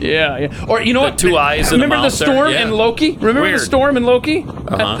Groot. Yeah. Or you know what? 2 eyes and a Remember the mouth there? storm Yeah. in Loki? Remember Weird. the storm in Loki?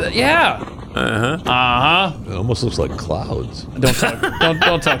 Uh-huh. Yeah. Uh-huh. It almost looks like clouds.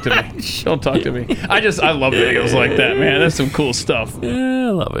 Don't talk to me. Don't talk to me. I love videos like that, man. That's some cool stuff. Yeah,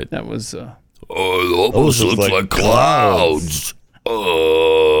 I love it. That was it almost looks like clouds.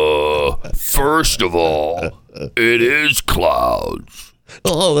 First of all, it is clouds.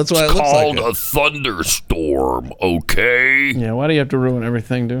 Oh, that's why it's it looks called like a thunderstorm, okay? Yeah, why do you have to ruin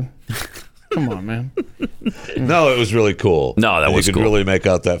everything, dude? Come on, man. No, it was really cool. No, that was You could cool. really make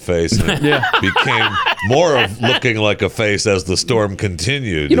out that face. And it became more of looking like a face as the storm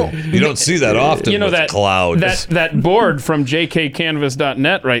continued. You don't see that often with that clouds. That board from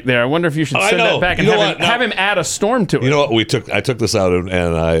jkcanvas.net right there. I wonder if you should send that back and have him add a storm to it. You know what? I took this out and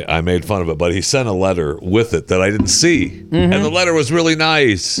I made fun of it, but he sent a letter with it that I didn't see. And the letter was really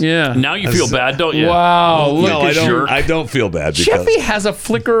nice. Yeah. Now you feel bad, don't you? Wow. No, I don't feel bad. Because Jeffy has a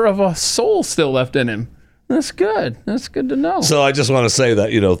flicker of a soul still left in him. That's good. That's good to know. So I just want to say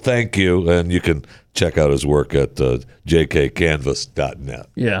that, thank you. And you can check out his work at jkcanvas.net.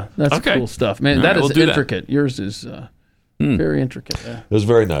 Yeah, that's cool stuff. Man, that is intricate. Yours is very intricate. It was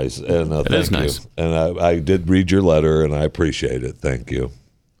very nice. And thank is you. nice. And I did read your letter, and I appreciate it. Thank you.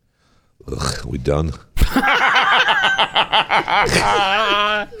 Ugh, we done?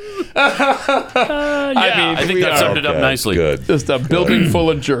 I think that summed it up nicely. Good. Just a building full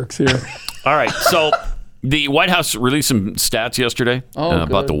of jerks here. All right, so the White House released some stats yesterday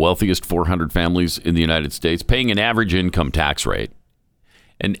about the wealthiest 400 families in the United States paying an average income tax rate.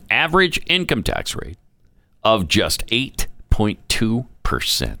 An average income tax rate of just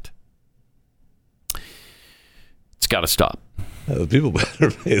 8.2%. It's got to stop. People better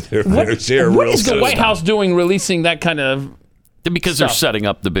pay their fair share. What is the White House doing releasing that kind of... Because they're setting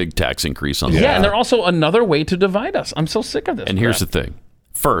up the big tax increase on and they're also another way to divide us. I'm so sick of this. And here's the thing.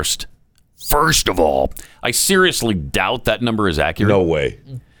 First of all, I seriously doubt that number is accurate. No way.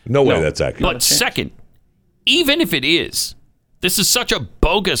 No way that's accurate. But second, even if it is, this is such a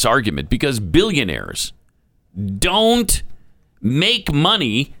bogus argument because billionaires don't make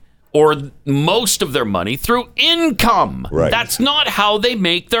money or most of their money through income. Right. That's not how they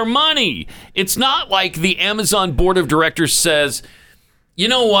make their money. It's not like the Amazon board of directors says, you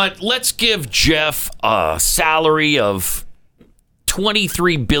know what, let's give Jeff a salary of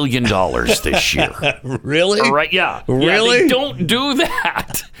 $23 billion this year. Really? All right, yeah. Really? Yeah, they don't do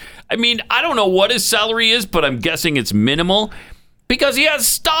that. I mean, I don't know what his salary is, but I'm guessing it's minimal because he has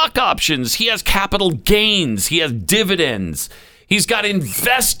stock options, he has capital gains, he has dividends. He's got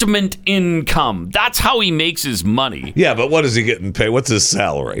investment income. That's how he makes his money. Yeah, but what is he getting paid? What's his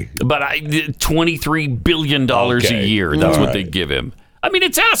salary? But $23 billion a year. That's what they give him. I mean,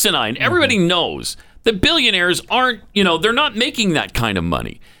 it's asinine. Everybody knows that billionaires aren't, they're not making that kind of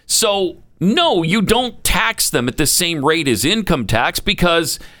money. So, no, you don't tax them at the same rate as income tax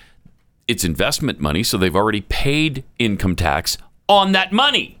because it's investment money, so they've already paid income tax on that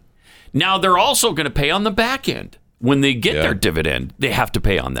money. Now, they're also going to pay on the back end. When they get their dividend, they have to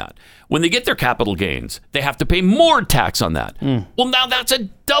pay on that. When they get their capital gains, they have to pay more tax on that. Well, now that's a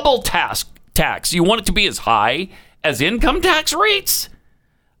double tax. You want it to be as high as income tax rates?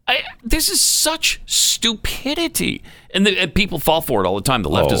 This is such stupidity. And people fall for it all the time. The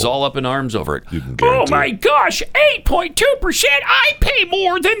left is all up in arms over it. Oh, my gosh, 8.2%. I pay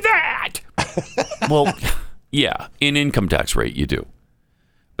more than that. Well, yeah, in income tax rate, you do.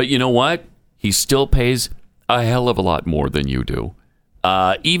 But you know what? He still pays a hell of a lot more than you do,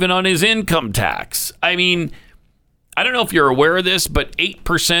 even on his income tax. I mean, I don't know if you're aware of this, but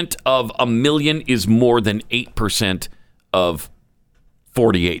 8% of $1 million is more than 8% of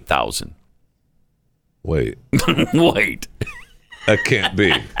 48,000. Wait. Wait. That can't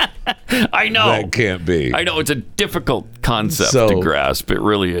be. I know. That can't be. I know. It's a difficult concept to grasp. It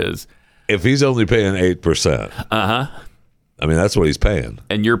really is. If he's only paying 8%. I mean, that's what he's paying.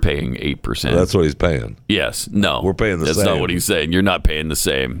 And you're paying 8%. That's what he's paying. Yes. No. We're paying the same. That's not what he's saying. You're not paying the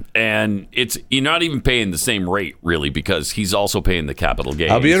same. And you're not even paying the same rate, really, because he's also paying the capital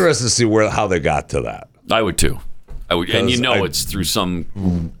gains. I'll be interested to see how they got to that. I would, too. And it's through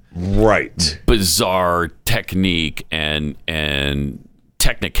some bizarre technique and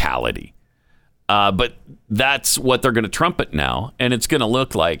technicality. But that's what they're going to trumpet now. And it's going to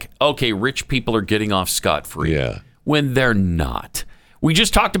look like, okay, rich people are getting off scot-free. Yeah. When they're not. We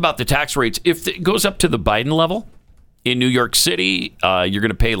just talked about the tax rates. If it goes up to the Biden level in New York City, you're going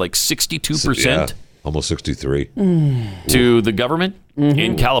to pay like 62%. Yeah, almost 63. To the government.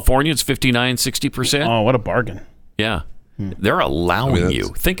 In California, it's 59, 60%. Oh, what a bargain. Yeah. They're allowing you.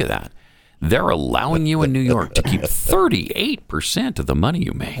 Think of that. They're allowing you in New York to keep 38% of the money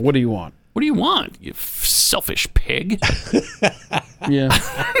you make. What do you want? What do you want, you selfish pig? Yeah.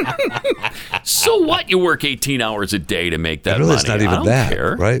 So what? You work 18 hours a day to make that really, money. It's not even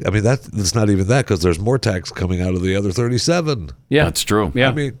that, right? I mean, that's not even that because there's more tax coming out of the other 37. Yeah, that's true. Yeah.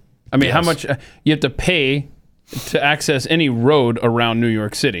 I mean, yes. How much you have to pay to access any road around New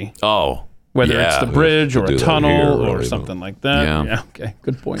York City? Oh, whether it's the bridge or a tunnel or something like that. Yeah. Okay.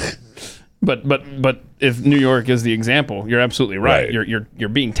 Good point. But if New York is the example, you're absolutely right. You're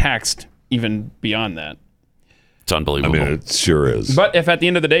being taxed even beyond that. It's unbelievable. I mean, it sure is. But if at the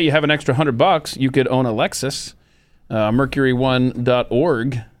end of the day you have an extra $100, you could own a Lexus.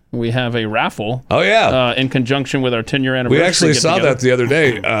 Mercury1.org. We have a raffle. Oh yeah. In conjunction with our 10-year anniversary. We actually saw that the other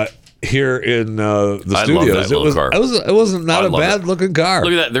day here in the studios. Love that car. It wasn't not a bad looking car.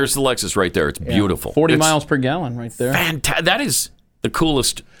 Look at that. There's the Lexus right there. It's beautiful. 40 miles per gallon right there. Fantastic. That is the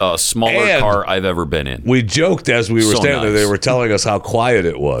coolest smaller car I've ever been in. We joked as we were standing there. They were telling us how quiet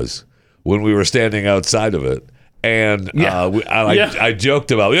it was when we were standing outside of it. And I joked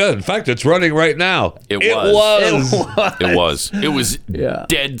about, in fact, it's running right now. It was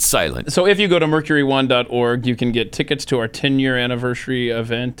dead silent. So if you go to mercury1.org, you can get tickets to our 10-year anniversary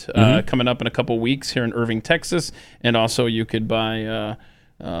event coming up in a couple weeks here in Irving, Texas. And also you could buy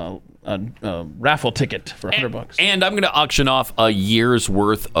a raffle ticket for $100. And I'm going to auction off a year's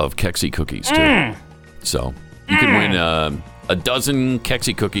worth of Kexi cookies, too. So you can win a dozen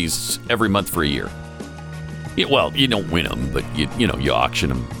Kexi cookies every month for a year. Yeah, well, you don't win them, but you auction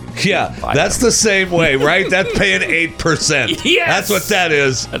them. Yeah, that's the same way, right? That's paying 8%. Yes! That's what that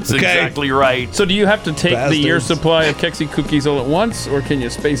is. That's exactly right. So do you have to take the year's supply of Kexi cookies all at once, or can you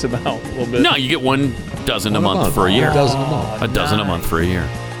space them out a little bit? No, you get 1 dozen a month for a year. A dozen a month. A dozen a month for a year.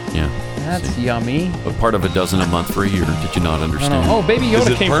 Yeah. That's yummy. But part of a dozen a month for a year. Did you not understand? Oh, Baby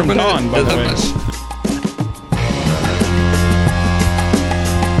Yoda came from Dawn, by the way.